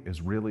story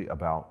is really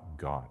about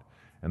God.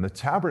 And the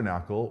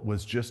tabernacle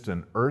was just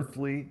an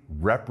earthly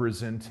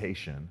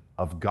representation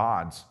of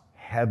God's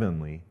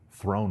heavenly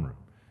throne room.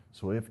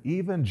 So if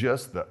even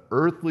just the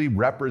earthly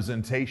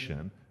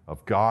representation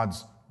of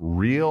God's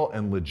real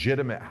and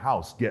legitimate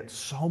house gets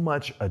so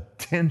much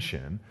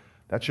attention,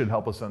 that should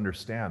help us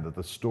understand that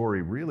the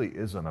story really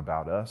isn't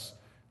about us,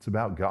 it's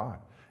about God.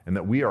 And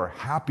that we are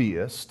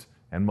happiest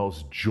and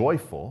most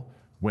joyful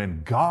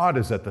when God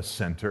is at the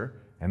center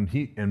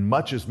and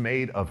much is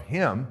made of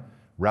Him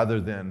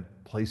rather than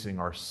placing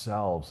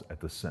ourselves at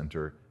the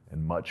center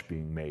and much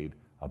being made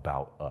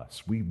about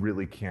us. We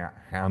really can't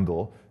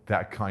handle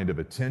that kind of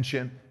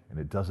attention, and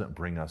it doesn't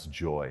bring us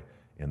joy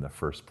in the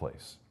first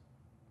place.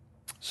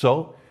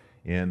 So,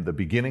 in the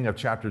beginning of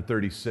chapter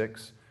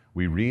 36,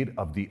 we read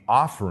of the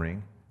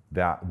offering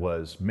that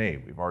was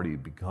made. We've already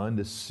begun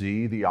to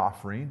see the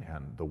offering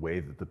and the way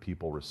that the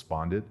people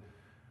responded.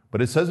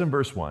 But it says in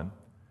verse 1,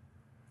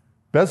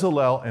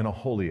 Bezalel and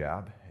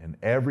Aholiab and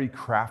every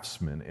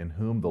craftsman in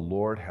whom the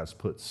Lord has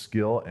put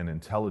skill and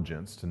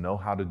intelligence to know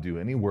how to do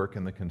any work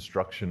in the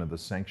construction of the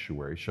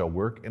sanctuary shall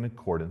work in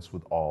accordance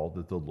with all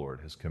that the Lord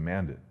has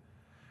commanded.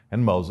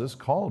 And Moses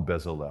called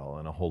Bezalel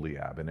and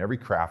Aholiab and every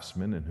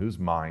craftsman in whose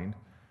mind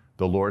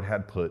the Lord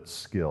had put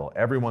skill,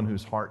 everyone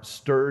whose heart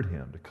stirred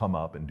him to come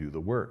up and do the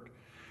work.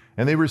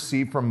 And they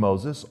received from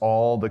Moses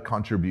all the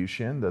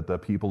contribution that the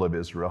people of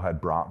Israel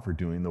had brought for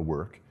doing the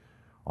work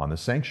on the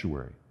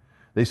sanctuary.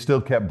 They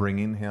still kept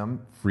bringing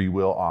him free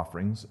will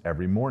offerings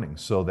every morning,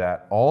 so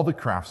that all the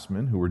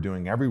craftsmen who were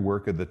doing every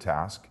work of the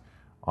task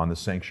on the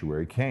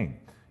sanctuary came,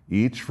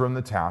 each from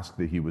the task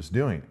that he was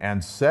doing,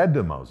 and said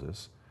to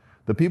Moses,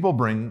 the people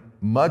bring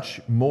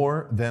much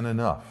more than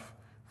enough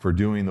for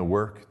doing the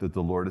work that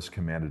the Lord has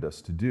commanded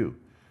us to do.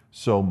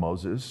 So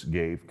Moses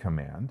gave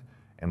command,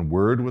 and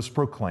word was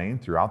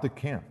proclaimed throughout the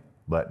camp,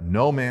 let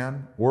no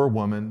man or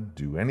woman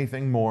do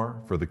anything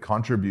more for the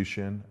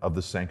contribution of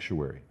the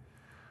sanctuary.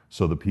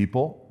 So the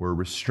people were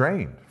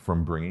restrained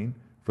from bringing,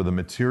 for the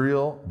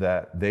material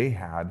that they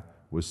had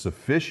was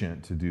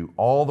sufficient to do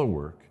all the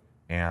work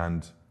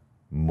and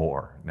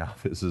more. Now,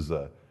 this is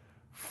a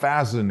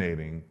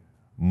fascinating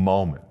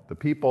moment. The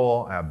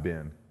people have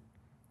been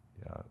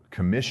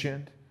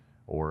commissioned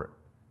or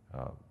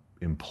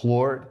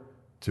implored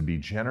to be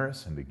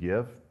generous and to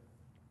give.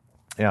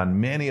 And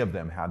many of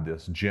them had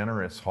this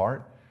generous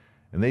heart,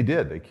 and they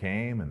did. They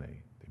came and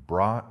they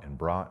brought and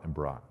brought and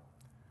brought.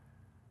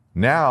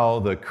 Now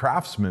the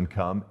craftsmen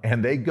come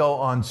and they go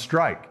on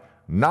strike,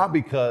 not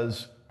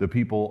because the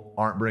people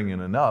aren't bringing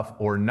enough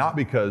or not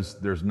because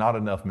there's not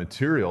enough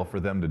material for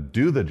them to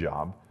do the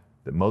job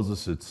that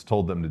Moses has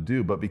told them to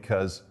do, but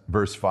because,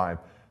 verse 5,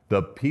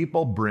 the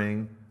people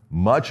bring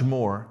much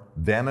more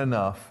than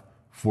enough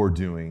for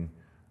doing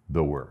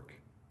the work.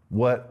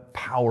 What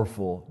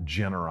powerful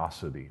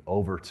generosity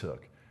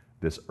overtook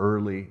this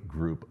early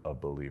group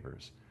of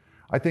believers.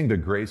 I think the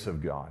grace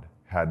of God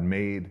had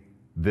made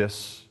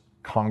this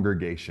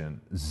congregation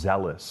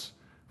zealous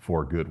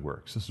for good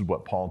works. This is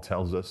what Paul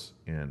tells us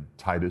in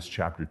Titus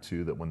chapter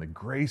 2, that when the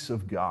grace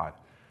of God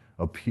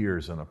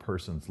appears in a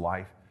person's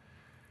life,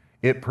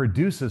 it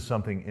produces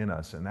something in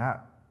us, and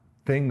that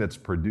thing that's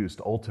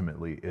produced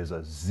ultimately is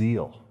a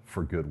zeal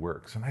for good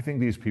works. And I think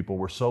these people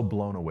were so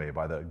blown away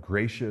by the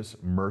gracious,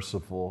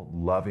 merciful,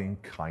 loving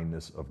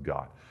kindness of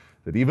God,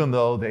 that even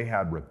though they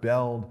had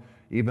rebelled,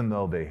 even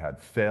though they had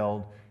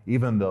failed,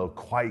 even though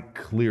quite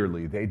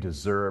clearly they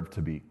deserved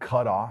to be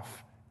cut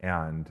off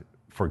and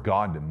for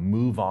God to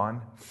move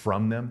on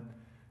from them,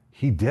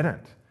 He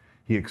didn't.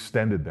 He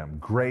extended them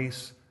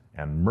grace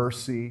and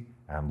mercy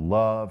and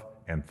love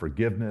and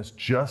forgiveness,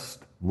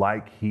 just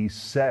like He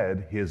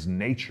said His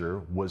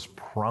nature was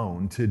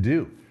prone to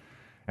do.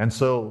 And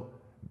so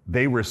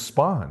they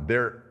respond.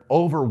 They're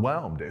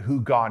overwhelmed at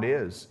who God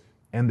is,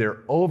 and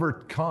they're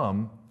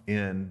overcome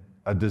in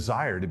a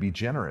desire to be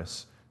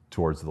generous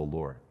towards the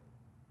Lord.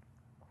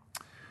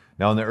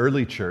 Now, in the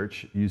early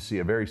church, you see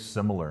a very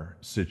similar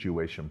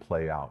situation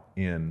play out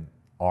in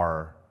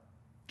our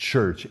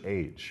church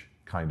age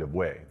kind of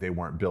way. They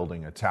weren't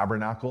building a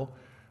tabernacle,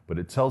 but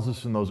it tells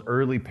us in those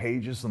early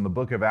pages in the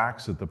book of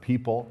Acts that the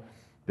people,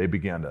 they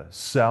began to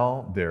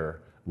sell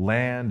their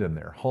land and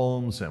their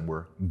homes and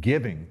were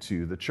giving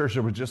to the church.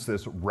 There was just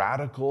this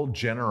radical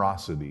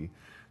generosity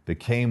that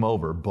came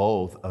over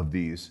both of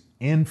these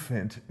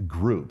infant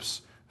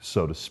groups,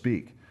 so to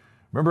speak.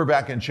 Remember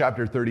back in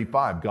chapter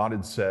 35, God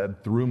had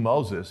said through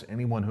Moses,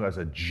 anyone who has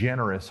a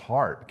generous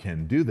heart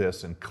can do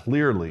this, and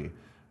clearly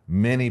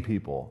many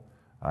people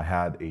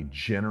had a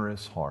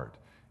generous heart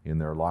in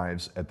their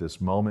lives at this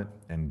moment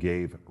and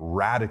gave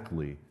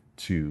radically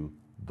to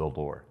the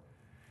Lord.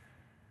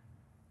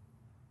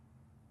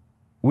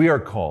 We are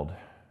called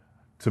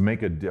to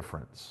make a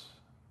difference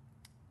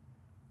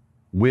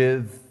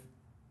with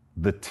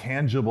the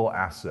tangible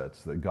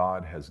assets that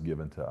God has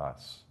given to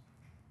us.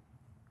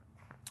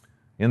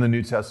 In the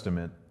New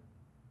Testament,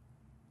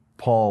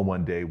 Paul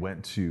one day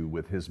went to,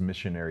 with his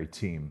missionary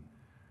team,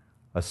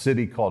 a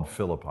city called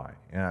Philippi.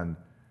 And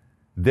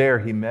there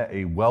he met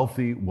a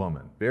wealthy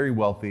woman, very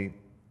wealthy,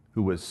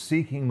 who was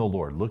seeking the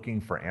Lord, looking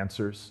for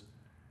answers.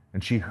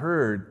 And she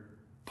heard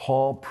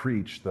Paul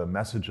preach the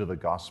message of the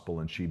gospel,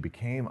 and she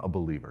became a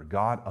believer.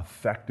 God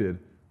affected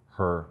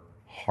her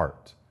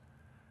heart.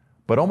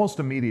 But almost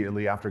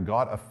immediately after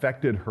God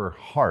affected her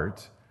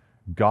heart,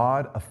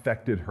 God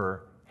affected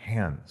her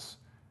hands.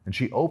 And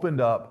she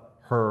opened up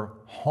her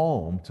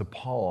home to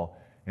Paul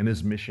and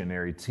his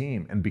missionary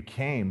team and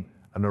became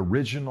an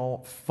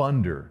original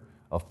funder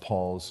of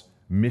Paul's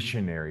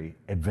missionary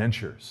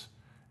adventures.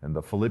 And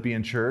the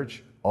Philippian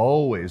church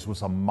always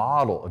was a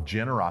model of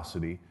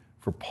generosity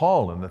for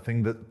Paul and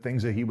the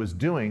things that he was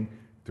doing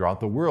throughout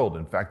the world.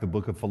 In fact, the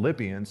book of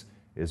Philippians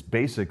is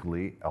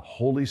basically a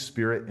Holy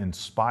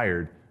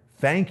Spirit-inspired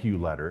thank you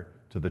letter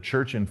to the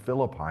church in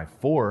Philippi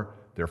for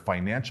their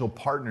financial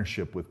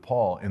partnership with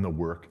Paul in the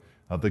work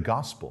of the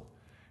gospel.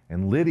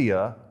 And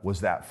Lydia was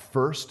that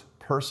first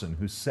person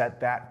who set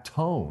that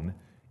tone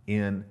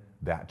in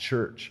that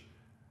church.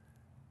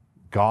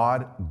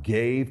 God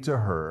gave to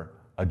her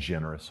a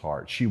generous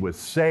heart. She was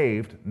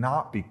saved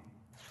not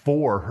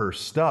for her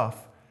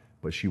stuff,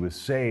 but she was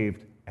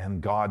saved,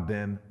 and God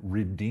then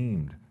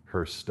redeemed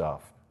her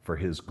stuff for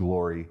his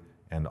glory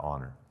and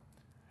honor.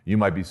 You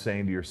might be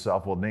saying to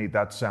yourself, well, Nate,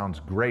 that sounds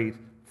great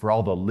for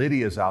all the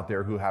Lydias out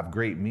there who have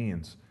great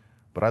means.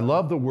 But I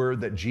love the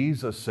word that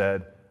Jesus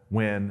said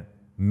when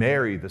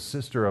Mary, the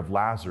sister of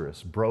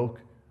Lazarus, broke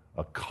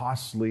a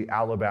costly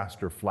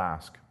alabaster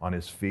flask on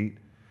his feet.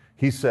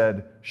 He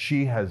said,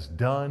 she has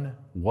done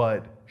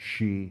what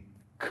she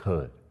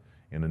could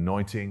in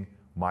anointing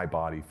my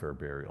body for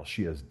burial.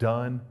 She has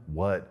done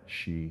what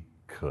she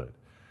could.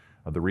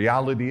 The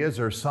reality is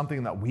there's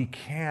something that we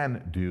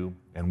can do,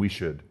 and we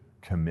should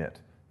commit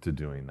to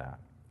doing that.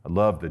 I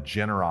love the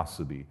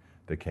generosity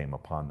that came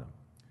upon them.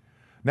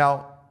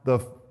 Now, the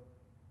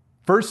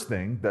first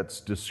thing that's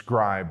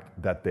described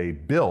that they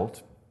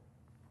built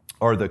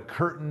are the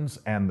curtains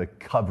and the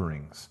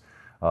coverings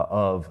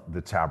of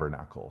the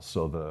tabernacle.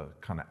 So the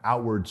kind of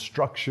outward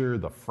structure,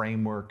 the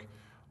framework,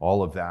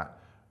 all of that.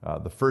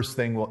 The first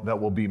thing that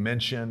will be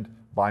mentioned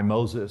by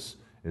Moses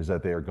is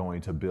that they are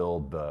going to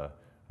build the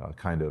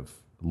kind of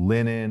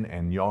linen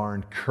and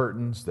yarn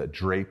curtains that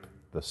drape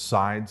the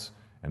sides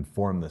and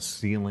form the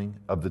ceiling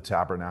of the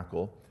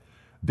tabernacle.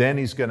 Then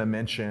he's going to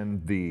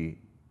mention the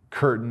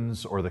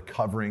curtains or the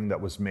covering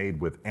that was made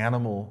with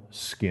animal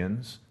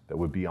skins that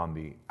would be on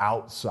the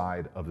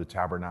outside of the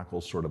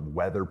tabernacle, sort of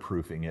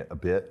weatherproofing it a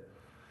bit.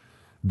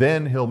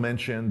 Then he'll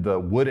mention the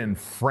wooden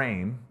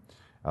frame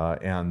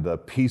and the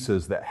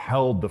pieces that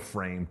held the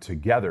frame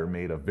together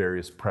made of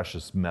various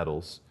precious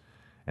metals.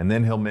 And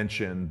then he'll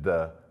mention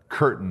the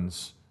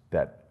curtains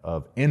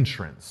of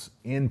entrance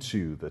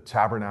into the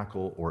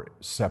tabernacle or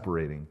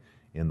separating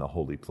in the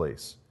holy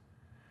place.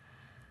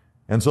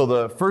 And so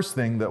the first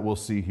thing that we'll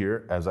see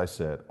here, as I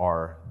said,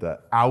 are the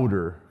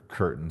outer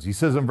curtains. He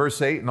says in verse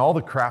 8, and all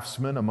the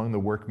craftsmen among the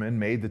workmen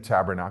made the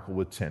tabernacle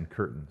with 10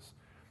 curtains.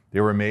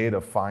 They were made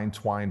of fine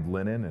twined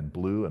linen and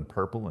blue and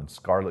purple and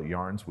scarlet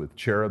yarns with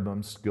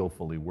cherubim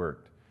skillfully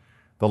worked.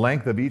 The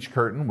length of each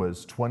curtain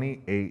was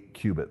 28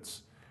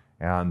 cubits,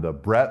 and the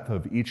breadth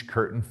of each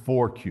curtain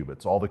 4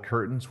 cubits. All the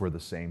curtains were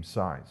the same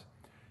size.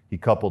 He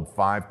coupled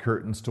 5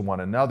 curtains to one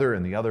another,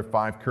 and the other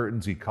 5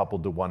 curtains he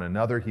coupled to one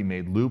another. He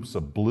made loops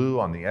of blue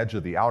on the edge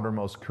of the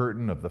outermost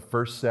curtain of the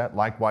first set.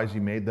 Likewise,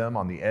 he made them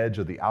on the edge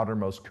of the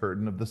outermost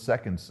curtain of the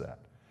second set.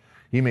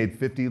 He made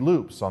 50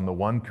 loops on the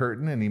one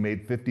curtain, and he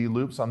made 50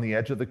 loops on the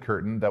edge of the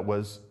curtain that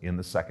was in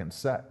the second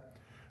set.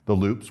 The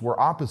loops were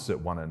opposite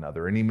one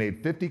another, and he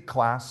made 50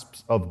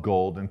 clasps of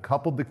gold and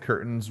coupled the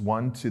curtains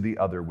one to the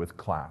other with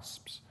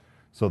clasps.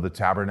 So the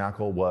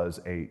tabernacle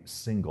was a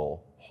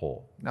single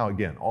whole. Now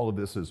again, all of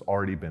this has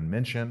already been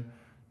mentioned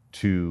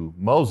to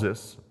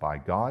Moses by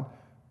God,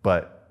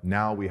 but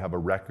now we have a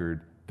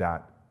record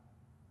that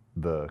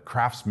the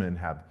craftsmen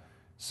have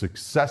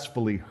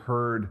successfully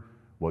heard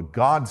what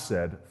God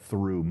said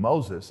through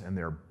Moses, and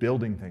they're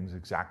building things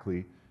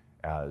exactly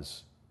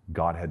as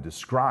God had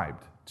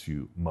described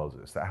to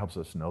Moses. That helps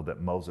us know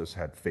that Moses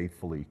had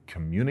faithfully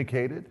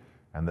communicated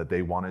and that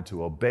they wanted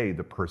to obey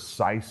the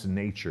precise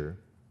nature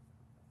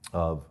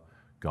of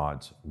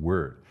God's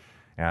word.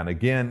 And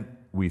again,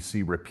 we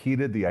see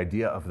repeated the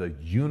idea of the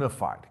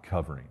unified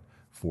covering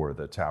for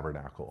the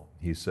tabernacle.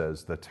 He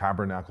says the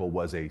tabernacle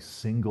was a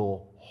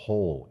single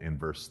whole in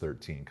verse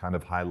 13, kind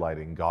of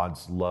highlighting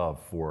God's love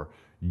for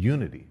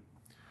unity.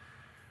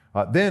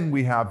 Then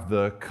we have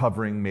the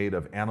covering made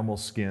of animal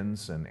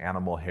skins and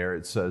animal hair.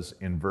 It says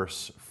in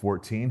verse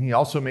 14, he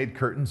also made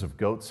curtains of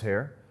goat's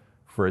hair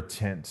for a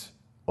tent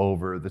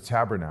over the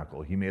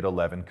tabernacle. He made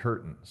 11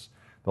 curtains.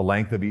 The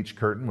length of each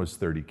curtain was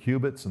 30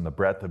 cubits, and the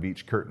breadth of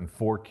each curtain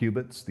 4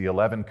 cubits. The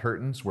 11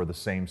 curtains were the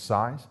same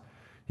size.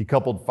 He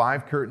coupled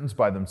 5 curtains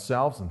by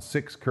themselves and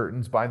 6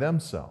 curtains by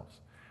themselves.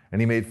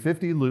 And he made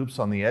 50 loops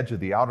on the edge of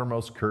the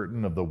outermost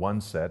curtain of the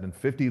one set, and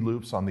 50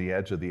 loops on the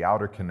edge of the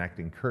outer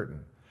connecting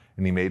curtain.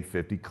 And he made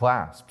 50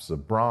 clasps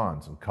of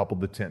bronze and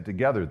coupled the tent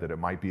together that it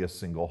might be a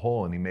single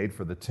whole. And he made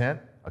for the tent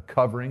a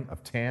covering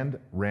of tanned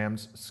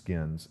ram's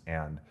skins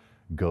and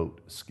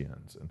goat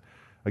skins. And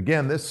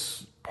again,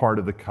 this part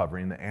of the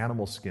covering, the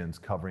animal skins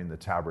covering the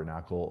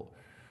tabernacle,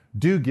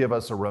 do give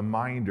us a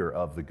reminder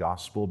of the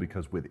gospel,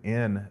 because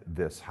within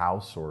this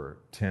house or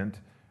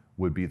tent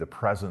would be the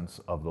presence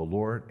of the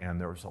Lord. And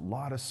there was a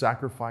lot of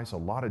sacrifice, a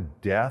lot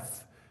of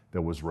death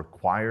that was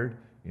required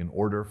in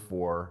order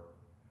for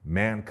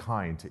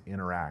mankind to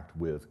interact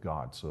with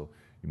God. So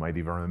you might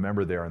even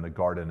remember there in the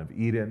Garden of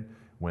Eden,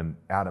 when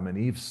Adam and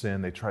Eve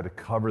sinned, they tried to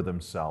cover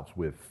themselves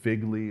with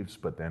fig leaves,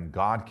 but then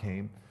God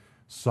came,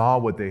 saw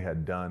what they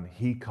had done.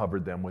 He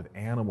covered them with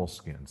animal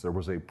skins. There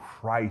was a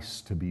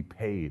price to be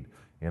paid.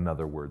 In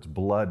other words,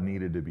 blood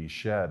needed to be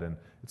shed. And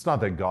it's not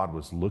that God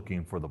was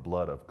looking for the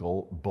blood of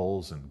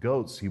bulls and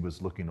goats. He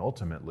was looking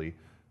ultimately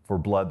for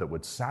blood that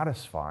would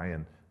satisfy,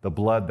 and the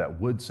blood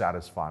that would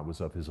satisfy was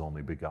of his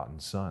only begotten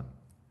Son.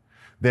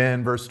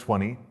 Then, verse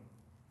 20,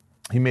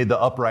 he made the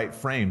upright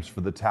frames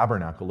for the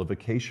tabernacle of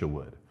acacia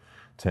wood.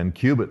 10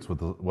 cubits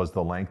was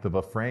the length of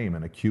a frame,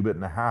 and 1.5 cubits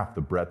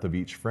the breadth of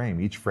each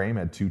frame. Each frame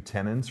had 2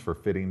 tenons for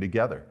fitting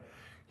together.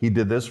 He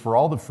did this for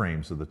all the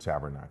frames of the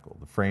tabernacle.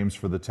 The frames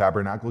for the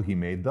tabernacle he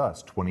made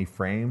thus: 20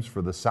 frames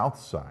for the south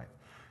side.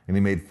 And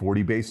he made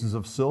 40 bases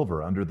of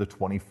silver under the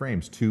 20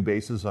 frames, 2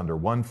 bases under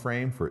one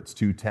frame for its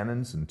 2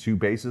 tenons, and 2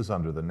 bases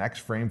under the next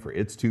frame for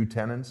its 2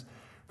 tenons.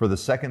 For the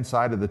second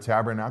side of the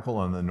tabernacle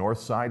on the north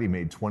side, he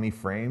made 20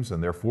 frames,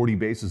 and their 40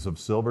 bases of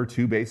silver,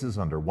 2 bases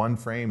under one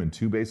frame and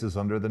 2 bases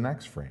under the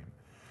next frame.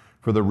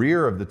 For the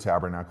rear of the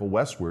tabernacle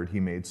westward,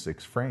 he made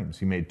 6 frames.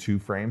 He made 2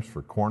 frames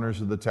for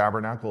corners of the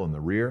tabernacle in the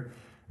rear,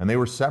 and they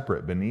were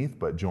separate beneath,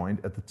 but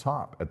joined at the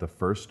top, at the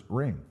first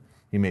ring.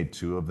 He made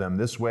 2 of them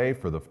this way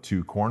for the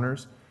 2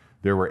 corners.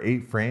 There were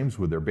 8 frames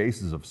with their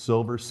bases of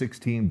silver,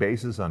 16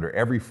 bases under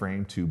every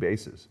frame, 2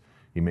 bases.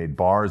 He made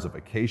bars of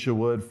acacia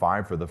wood,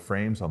 5 for the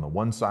frames on the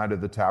one side of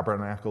the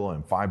tabernacle,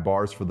 and 5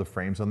 bars for the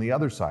frames on the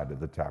other side of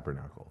the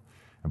tabernacle,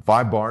 and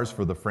 5 bars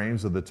for the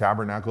frames of the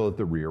tabernacle at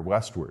the rear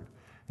westward.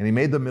 And he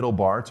made the middle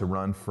bar to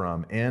run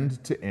from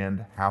end to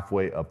end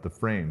halfway up the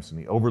frames. And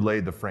he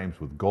overlaid the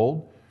frames with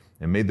gold,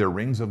 and made their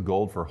rings of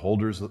gold for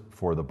holders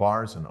for the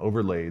bars, and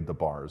overlaid the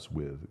bars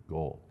with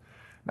gold.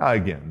 Now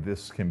again,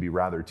 this can be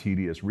rather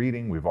tedious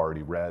reading. We've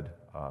already read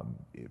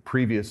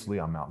previously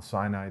on Mount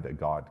Sinai that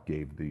God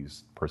gave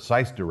these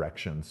precise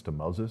directions to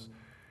Moses.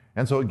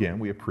 And so again,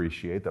 we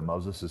appreciate that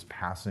Moses is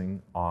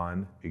passing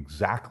on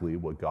exactly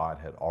what God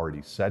had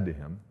already said to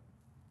him.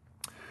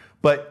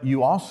 But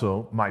you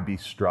also might be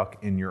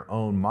struck in your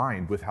own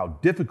mind with how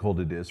difficult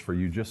it is for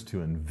you just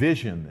to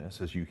envision this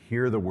as you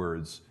hear the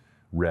words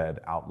read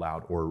out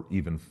loud, or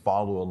even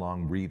follow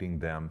along reading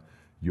them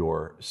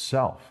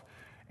yourself.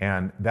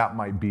 And that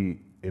might be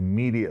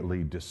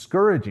immediately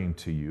discouraging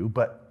to you,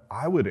 but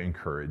I would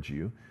encourage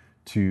you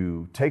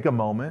to take a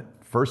moment,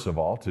 first of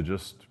all, to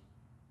just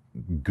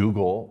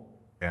Google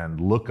and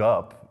look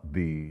up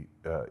the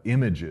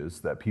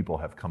images that people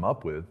have come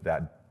up with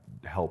that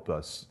help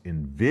us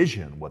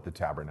envision what the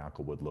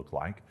tabernacle would look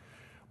like.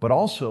 But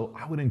also,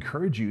 I would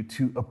encourage you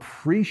to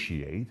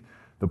appreciate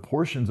the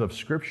portions of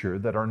Scripture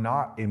that are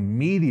not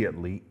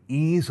immediately,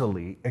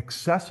 easily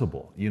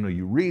accessible. You know,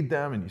 you read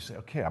them and you say,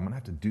 okay, I'm gonna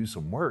have to do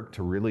some work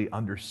to really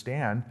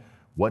understand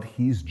what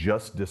he's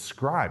just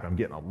described. I'm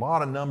getting a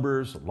lot of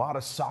numbers, a lot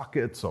of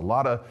sockets, a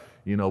lot of,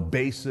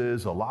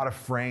 bases, a lot of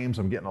frames.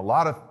 I'm getting a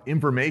lot of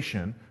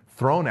information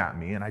thrown at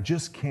me, and I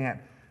just can't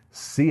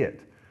see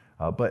it.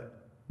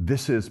 But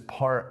this is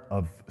part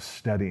of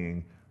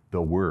studying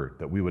the Word,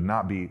 that we would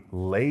not be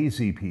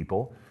lazy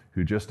people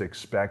who just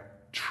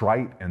expect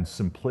trite and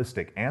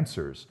simplistic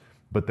answers,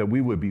 but that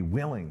we would be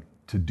willing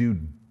to do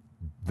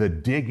the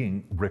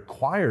digging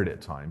required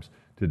at times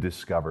to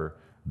discover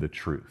the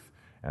truth.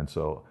 And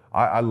so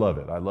I love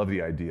it. I love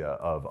the idea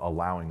of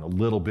allowing a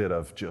little bit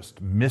of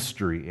just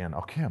mystery in,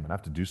 okay, I'm gonna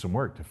have to do some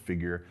work to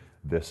figure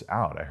this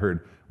out. I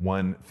heard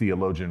one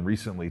theologian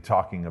recently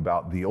talking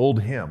about the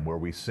old hymn where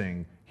we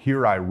sing,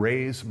 "Here I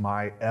raise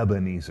my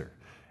Ebenezer."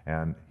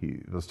 And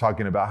he was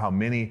talking about how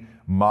many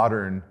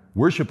modern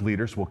worship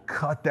leaders will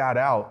cut that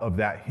out of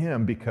that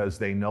hymn because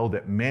they know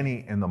that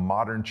many in the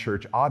modern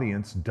church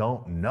audience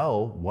don't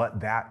know what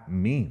that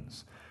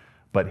means.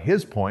 But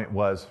his point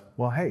was,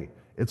 well, hey,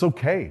 it's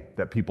okay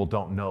that people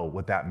don't know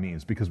what that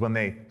means, because when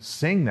they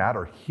sing that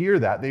or hear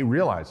that, they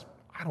realize,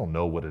 I don't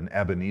know what an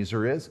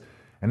Ebenezer is.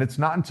 And it's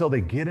not until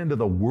they get into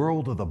the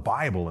world of the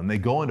Bible and they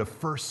go into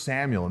 1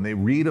 Samuel and they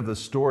read of the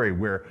story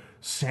where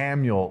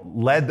Samuel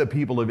led the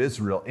people of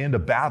Israel into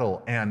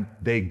battle, and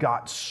they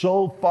got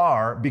so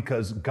far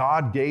because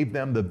God gave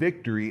them the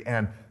victory,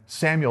 and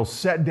Samuel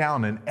set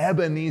down an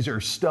Ebenezer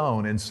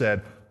stone and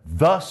said,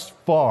 "Thus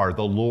far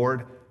the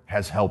Lord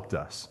has helped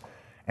us."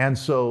 And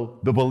so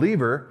the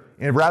believer,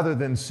 rather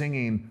than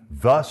singing,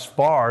 "Thus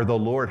far the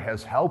Lord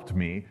has helped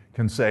me,"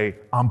 can say,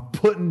 "I'm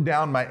putting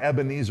down my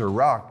Ebenezer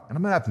rock, and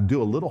I'm going to have to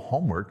do a little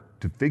homework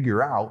to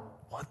figure out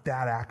what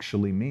that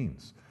actually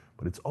means."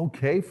 But it's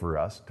okay for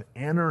us to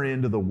enter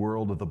into the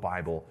world of the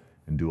Bible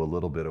and do a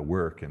little bit of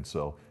work. And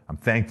so I'm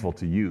thankful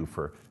to you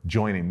for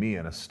joining me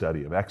in a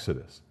study of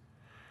Exodus.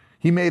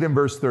 He made in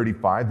verse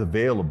 35 the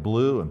veil of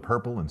blue and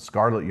purple and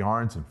scarlet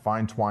yarns and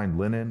fine twined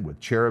linen with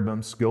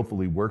cherubim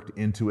skillfully worked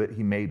into it.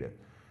 He made it.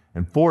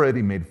 And for it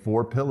he made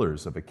 4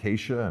 pillars of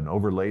acacia and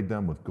overlaid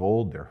them with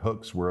gold. Their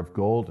hooks were of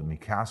gold, and he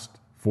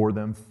cast for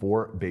them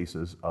 4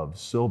 bases of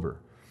silver.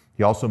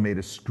 He also made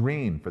a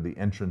screen for the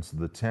entrance of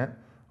the tent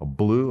of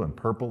blue and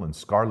purple and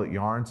scarlet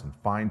yarns and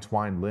fine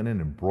twined linen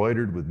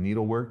embroidered with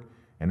needlework,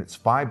 and its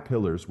 5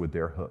 pillars with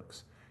their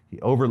hooks. He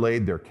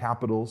overlaid their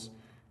capitals,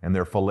 and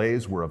their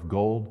fillets were of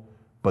gold,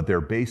 but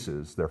their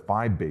bases, their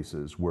 5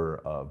 bases,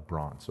 were of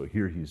bronze. So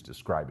here he's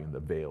describing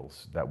the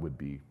veils that would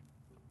be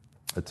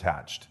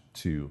attached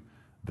to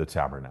the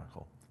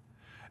tabernacle.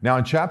 Now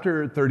in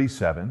chapter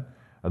 37,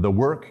 the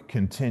work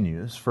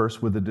continues,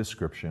 first with a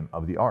description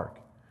of the ark.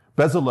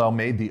 Bezalel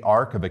made the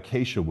ark of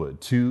acacia wood.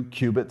 2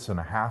 cubits and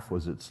a half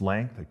was its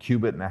length, 1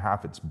 cubit and a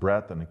half its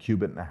breadth, and 1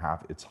 cubit and a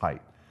half its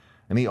height.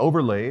 And he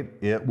overlaid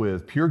it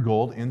with pure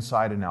gold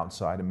inside and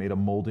outside and made a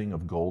molding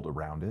of gold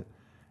around it.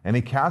 And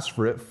he cast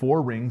for it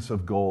 4 rings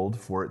of gold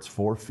for its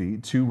 4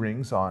 feet, 2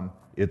 rings on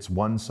its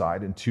one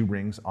side and 2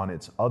 rings on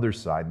its other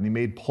side. And he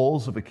made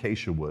poles of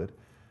acacia wood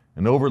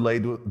and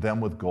overlaid them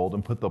with gold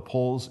and put the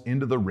poles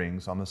into the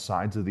rings on the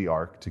sides of the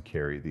ark to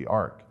carry the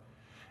ark.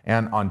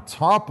 And on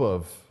top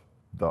of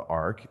the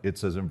ark, it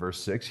says in verse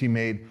 6, he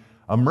made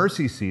a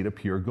mercy seat of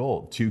pure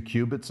gold. 2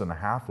 cubits and a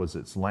half was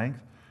its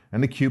length,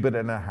 and 1 cubit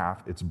and a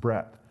half its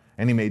breadth.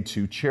 And he made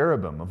 2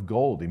 cherubim of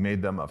gold. He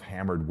made them of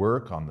hammered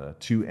work on the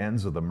 2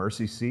 ends of the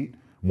mercy seat,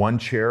 1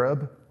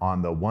 cherub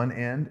on the one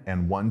end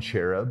and 1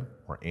 cherub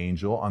or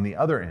angel on the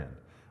other end.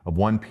 Of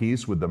one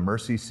piece with the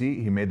mercy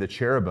seat, he made the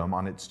cherubim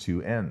on its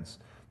 2 ends.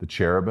 The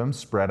cherubim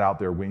spread out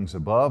their wings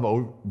above,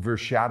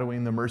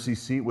 overshadowing the mercy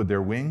seat with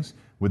their wings,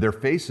 with their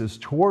faces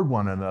toward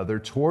one another.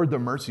 Toward the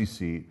mercy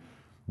seat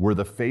were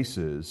the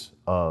faces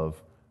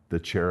of the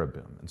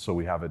cherubim. And so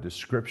we have a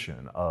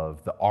description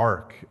of the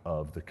Ark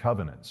of the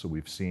Covenant. So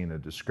we've seen a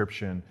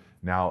description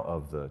now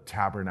of the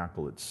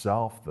tabernacle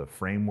itself, the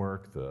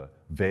framework, the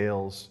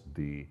veils,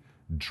 the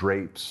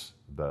drapes,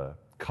 the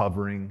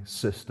covering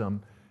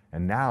system.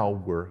 And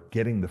now we're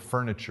getting the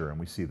furniture, and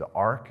we see the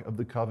Ark of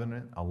the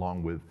Covenant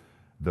along with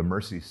the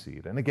mercy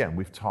seat. And again,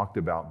 we've talked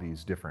about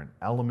these different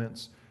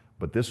elements,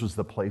 but this was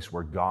the place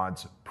where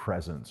God's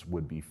presence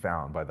would be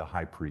found by the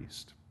high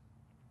priest,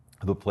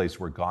 the place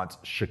where God's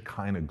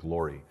Shekinah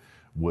glory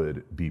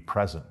would be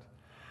present.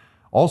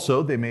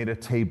 Also, they made a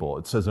table.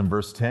 It says in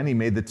verse 10, he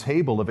made the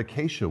table of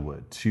acacia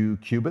wood. 2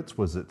 cubits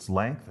was its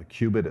length, 1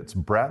 cubit its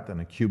breadth,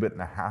 and 1.5 cubits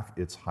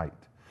its height.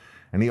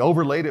 And he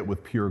overlaid it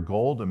with pure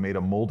gold and made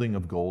a molding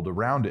of gold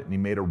around it. And he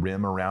made a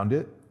rim around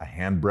it, a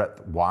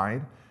handbreadth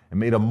wide, and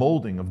made a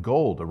molding of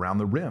gold around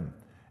the rim.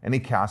 And he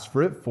cast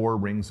for it 4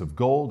 rings of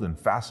gold and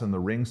fastened the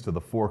rings to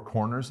the 4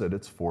 corners at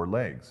its 4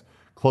 legs.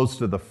 Close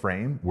to the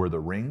frame were the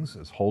rings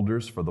as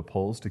holders for the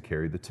poles to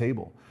carry the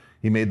table.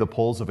 He made the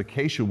poles of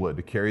acacia wood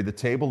to carry the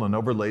table and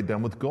overlaid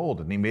them with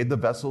gold. And he made the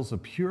vessels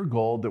of pure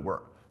gold that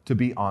were to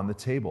be on the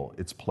table,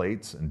 its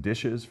plates and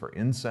dishes for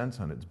incense,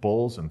 and its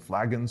bowls and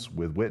flagons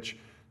with which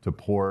to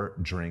pour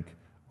drink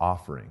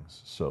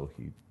offerings. So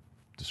he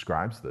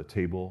describes the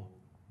table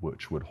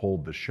which would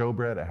hold the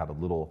showbread. It had a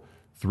little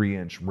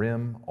 3-inch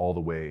rim all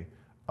the way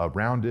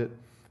around it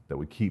that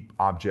would keep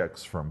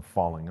objects from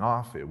falling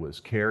off. It was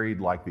carried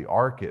like the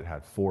ark. It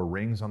had 4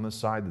 rings on the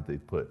side that they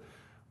put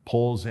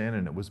poles in,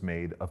 and it was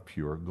made of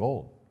pure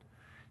gold.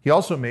 He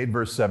also made,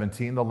 verse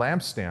 17, the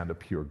lampstand of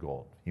pure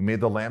gold. He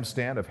made the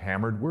lampstand of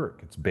hammered work.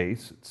 Its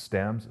base, its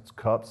stems, its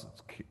cups,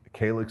 its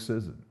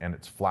calyxes, and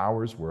its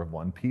flowers were of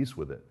one piece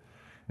with it.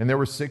 And there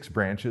were 6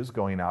 branches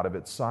going out of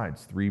its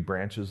sides, 3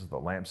 branches of the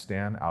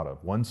lampstand out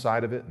of one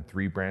side of it, and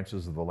 3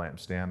 branches of the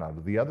lampstand out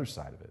of the other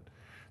side of it.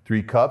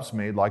 3 cups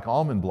made like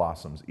almond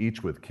blossoms,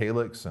 each with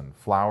calyx and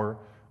flower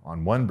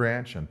on one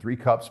branch, and 3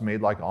 cups made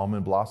like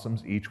almond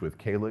blossoms, each with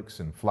calyx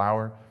and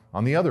flower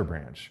on the other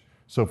branch.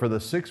 So for the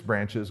 6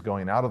 branches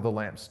going out of the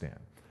lampstand.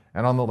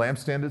 And on the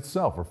lampstand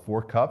itself were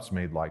 4 cups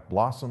made like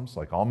blossoms,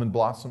 like almond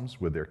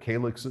blossoms, with their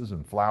calyxes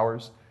and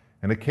flowers,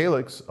 and a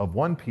calyx of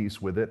one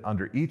piece with it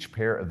under each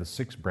pair of the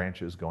 6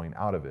 branches going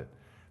out of it.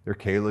 Their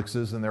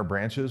calyxes and their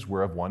branches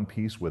were of one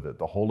piece with it.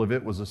 The whole of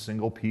it was a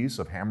single piece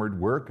of hammered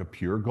work of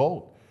pure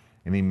gold.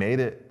 And he made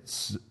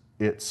its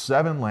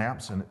 7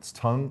 lamps and its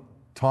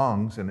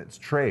tongs and its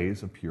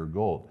trays of pure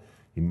gold.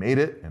 He made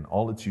it and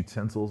all its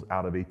utensils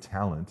out of a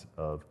talent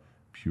of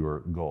pure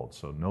gold.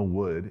 So no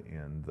wood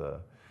in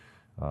the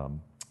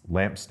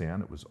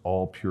lampstand. It was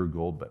all pure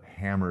gold, but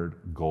hammered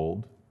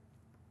gold.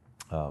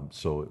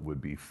 So it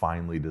would be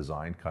finely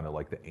designed, kind of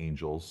like the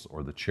angels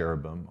or the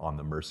cherubim on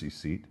the mercy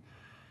seat.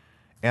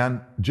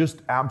 And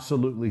just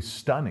absolutely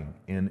stunning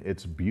in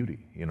its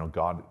beauty. You know,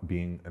 God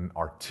being an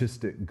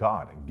artistic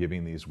God and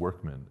giving these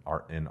workmen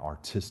an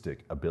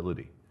artistic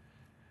ability.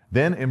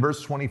 Then in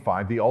verse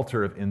 25, the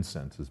altar of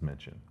incense is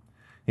mentioned.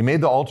 He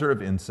made the altar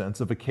of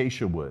incense of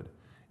acacia wood.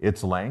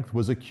 Its length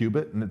was a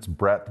cubit and its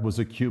breadth was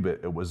a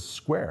cubit. It was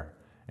square,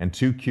 and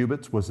 2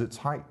 cubits was its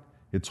height.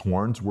 Its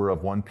horns were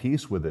of one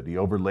piece with it. He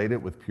overlaid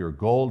it with pure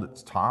gold,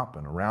 its top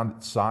and around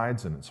its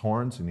sides and its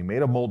horns, and he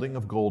made a molding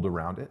of gold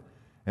around it,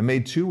 and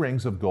made 2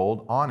 rings of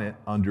gold on it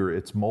under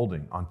its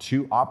molding, on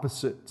 2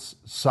 opposite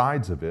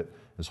sides of it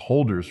as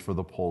holders for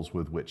the poles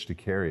with which to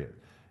carry it.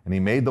 And he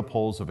made the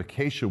poles of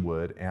acacia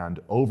wood and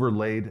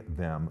overlaid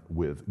them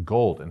with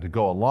gold. And to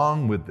go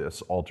along with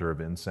this altar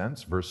of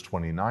incense, verse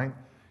 29,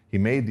 he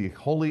made the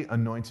holy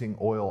anointing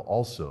oil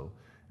also,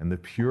 and the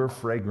pure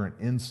fragrant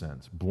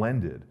incense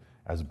blended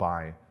as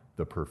by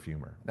the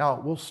perfumer. Now,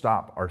 we'll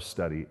stop our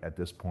study at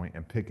this point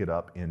and pick it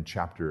up in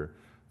chapter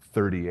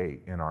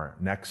 38 in our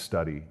next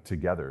study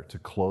together to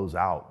close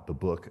out the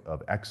book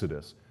of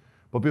Exodus.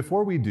 But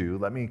before we do,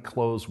 let me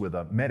close with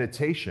a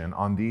meditation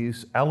on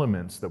these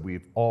elements that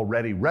we've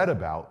already read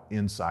about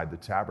inside the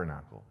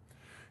tabernacle.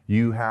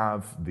 You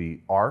have the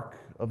Ark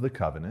of the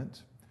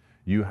Covenant,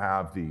 you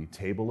have the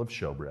table of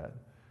showbread,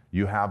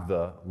 you have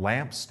the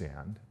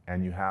lampstand,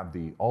 and you have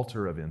the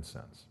altar of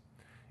incense.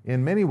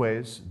 In many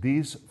ways,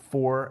 these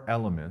 4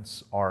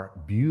 elements are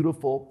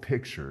beautiful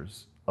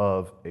pictures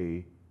of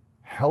a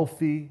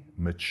healthy,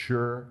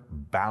 mature,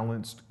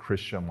 balanced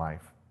Christian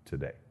life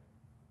today.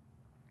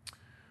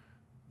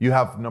 You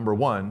have, number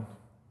 1,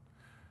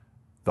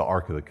 the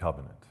Ark of the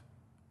Covenant,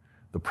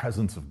 the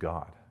presence of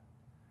God,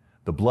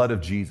 the blood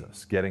of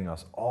Jesus getting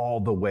us all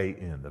the way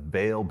in, the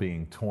veil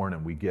being torn,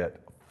 and we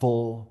get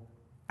full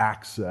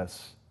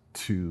access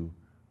to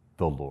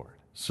the Lord.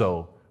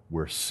 So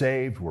we're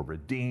saved, we're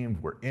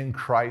redeemed, we're in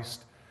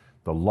Christ.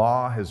 The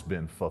law has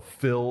been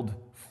fulfilled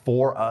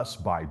for us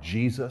by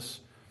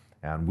Jesus,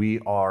 and we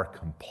are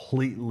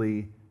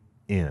completely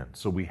in.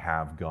 So we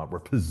have God, we're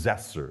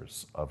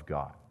possessors of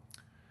God.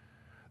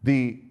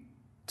 The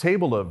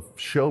table of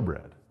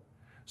showbread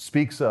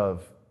speaks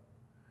of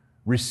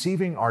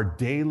receiving our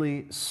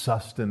daily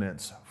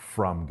sustenance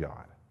from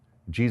God.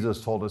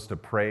 Jesus told us to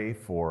pray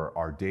for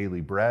our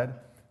daily bread.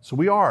 So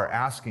we are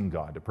asking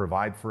God to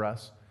provide for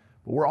us,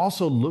 but we're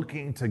also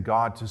looking to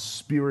God to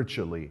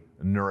spiritually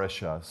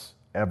nourish us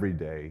every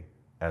day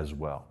as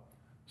well.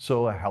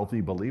 So a healthy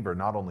believer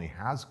not only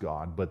has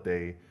God, but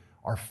they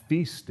are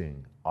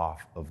feasting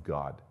off of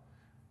God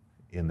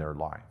in their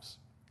lives.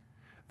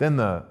 Then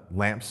the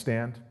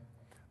lampstand.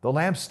 The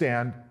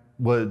lampstand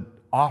would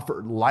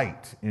offer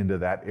light into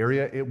that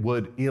area. It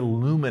would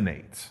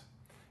illuminate.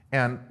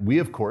 And we,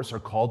 of course, are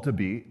called to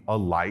be a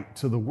light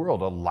to the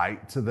world, a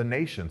light to the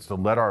nations, to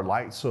let our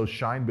light so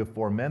shine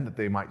before men that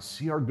they might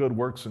see our good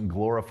works and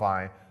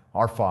glorify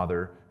our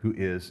Father who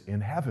is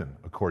in heaven,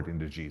 according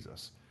to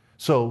Jesus.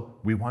 So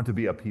we want to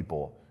be a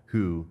people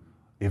who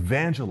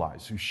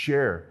evangelize, who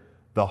share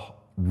the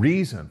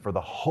reason for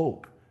the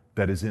hope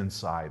that is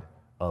inside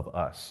of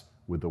us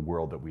with the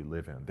world that we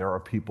live in. There are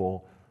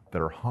people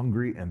that are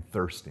hungry and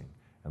thirsting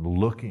and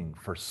looking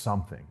for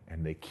something,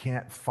 and they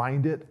can't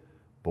find it,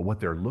 but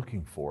what they're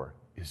looking for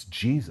is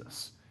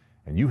Jesus.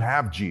 And you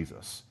have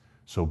Jesus,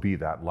 so be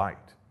that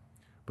light.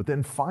 But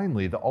then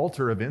finally, the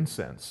altar of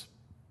incense.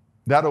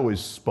 That always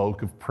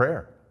spoke of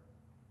prayer.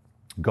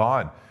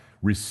 God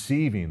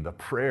receiving the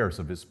prayers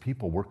of his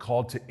people. We're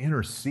called to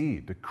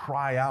intercede, to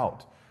cry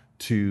out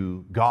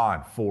to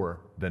God for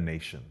the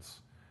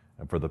nations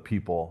and for the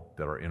people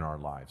that are in our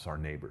lives, our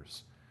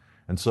neighbors.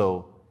 And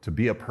so to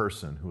be a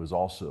person who is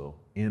also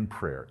in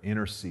prayer,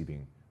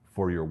 interceding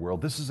for your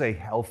world, this is a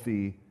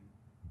healthy,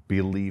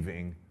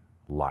 believing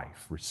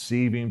life,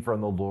 receiving from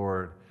the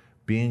Lord,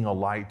 being a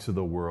light to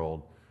the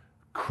world,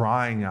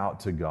 crying out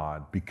to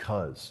God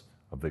because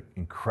of the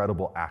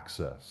incredible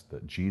access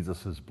that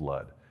Jesus'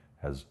 blood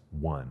has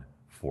won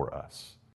for us.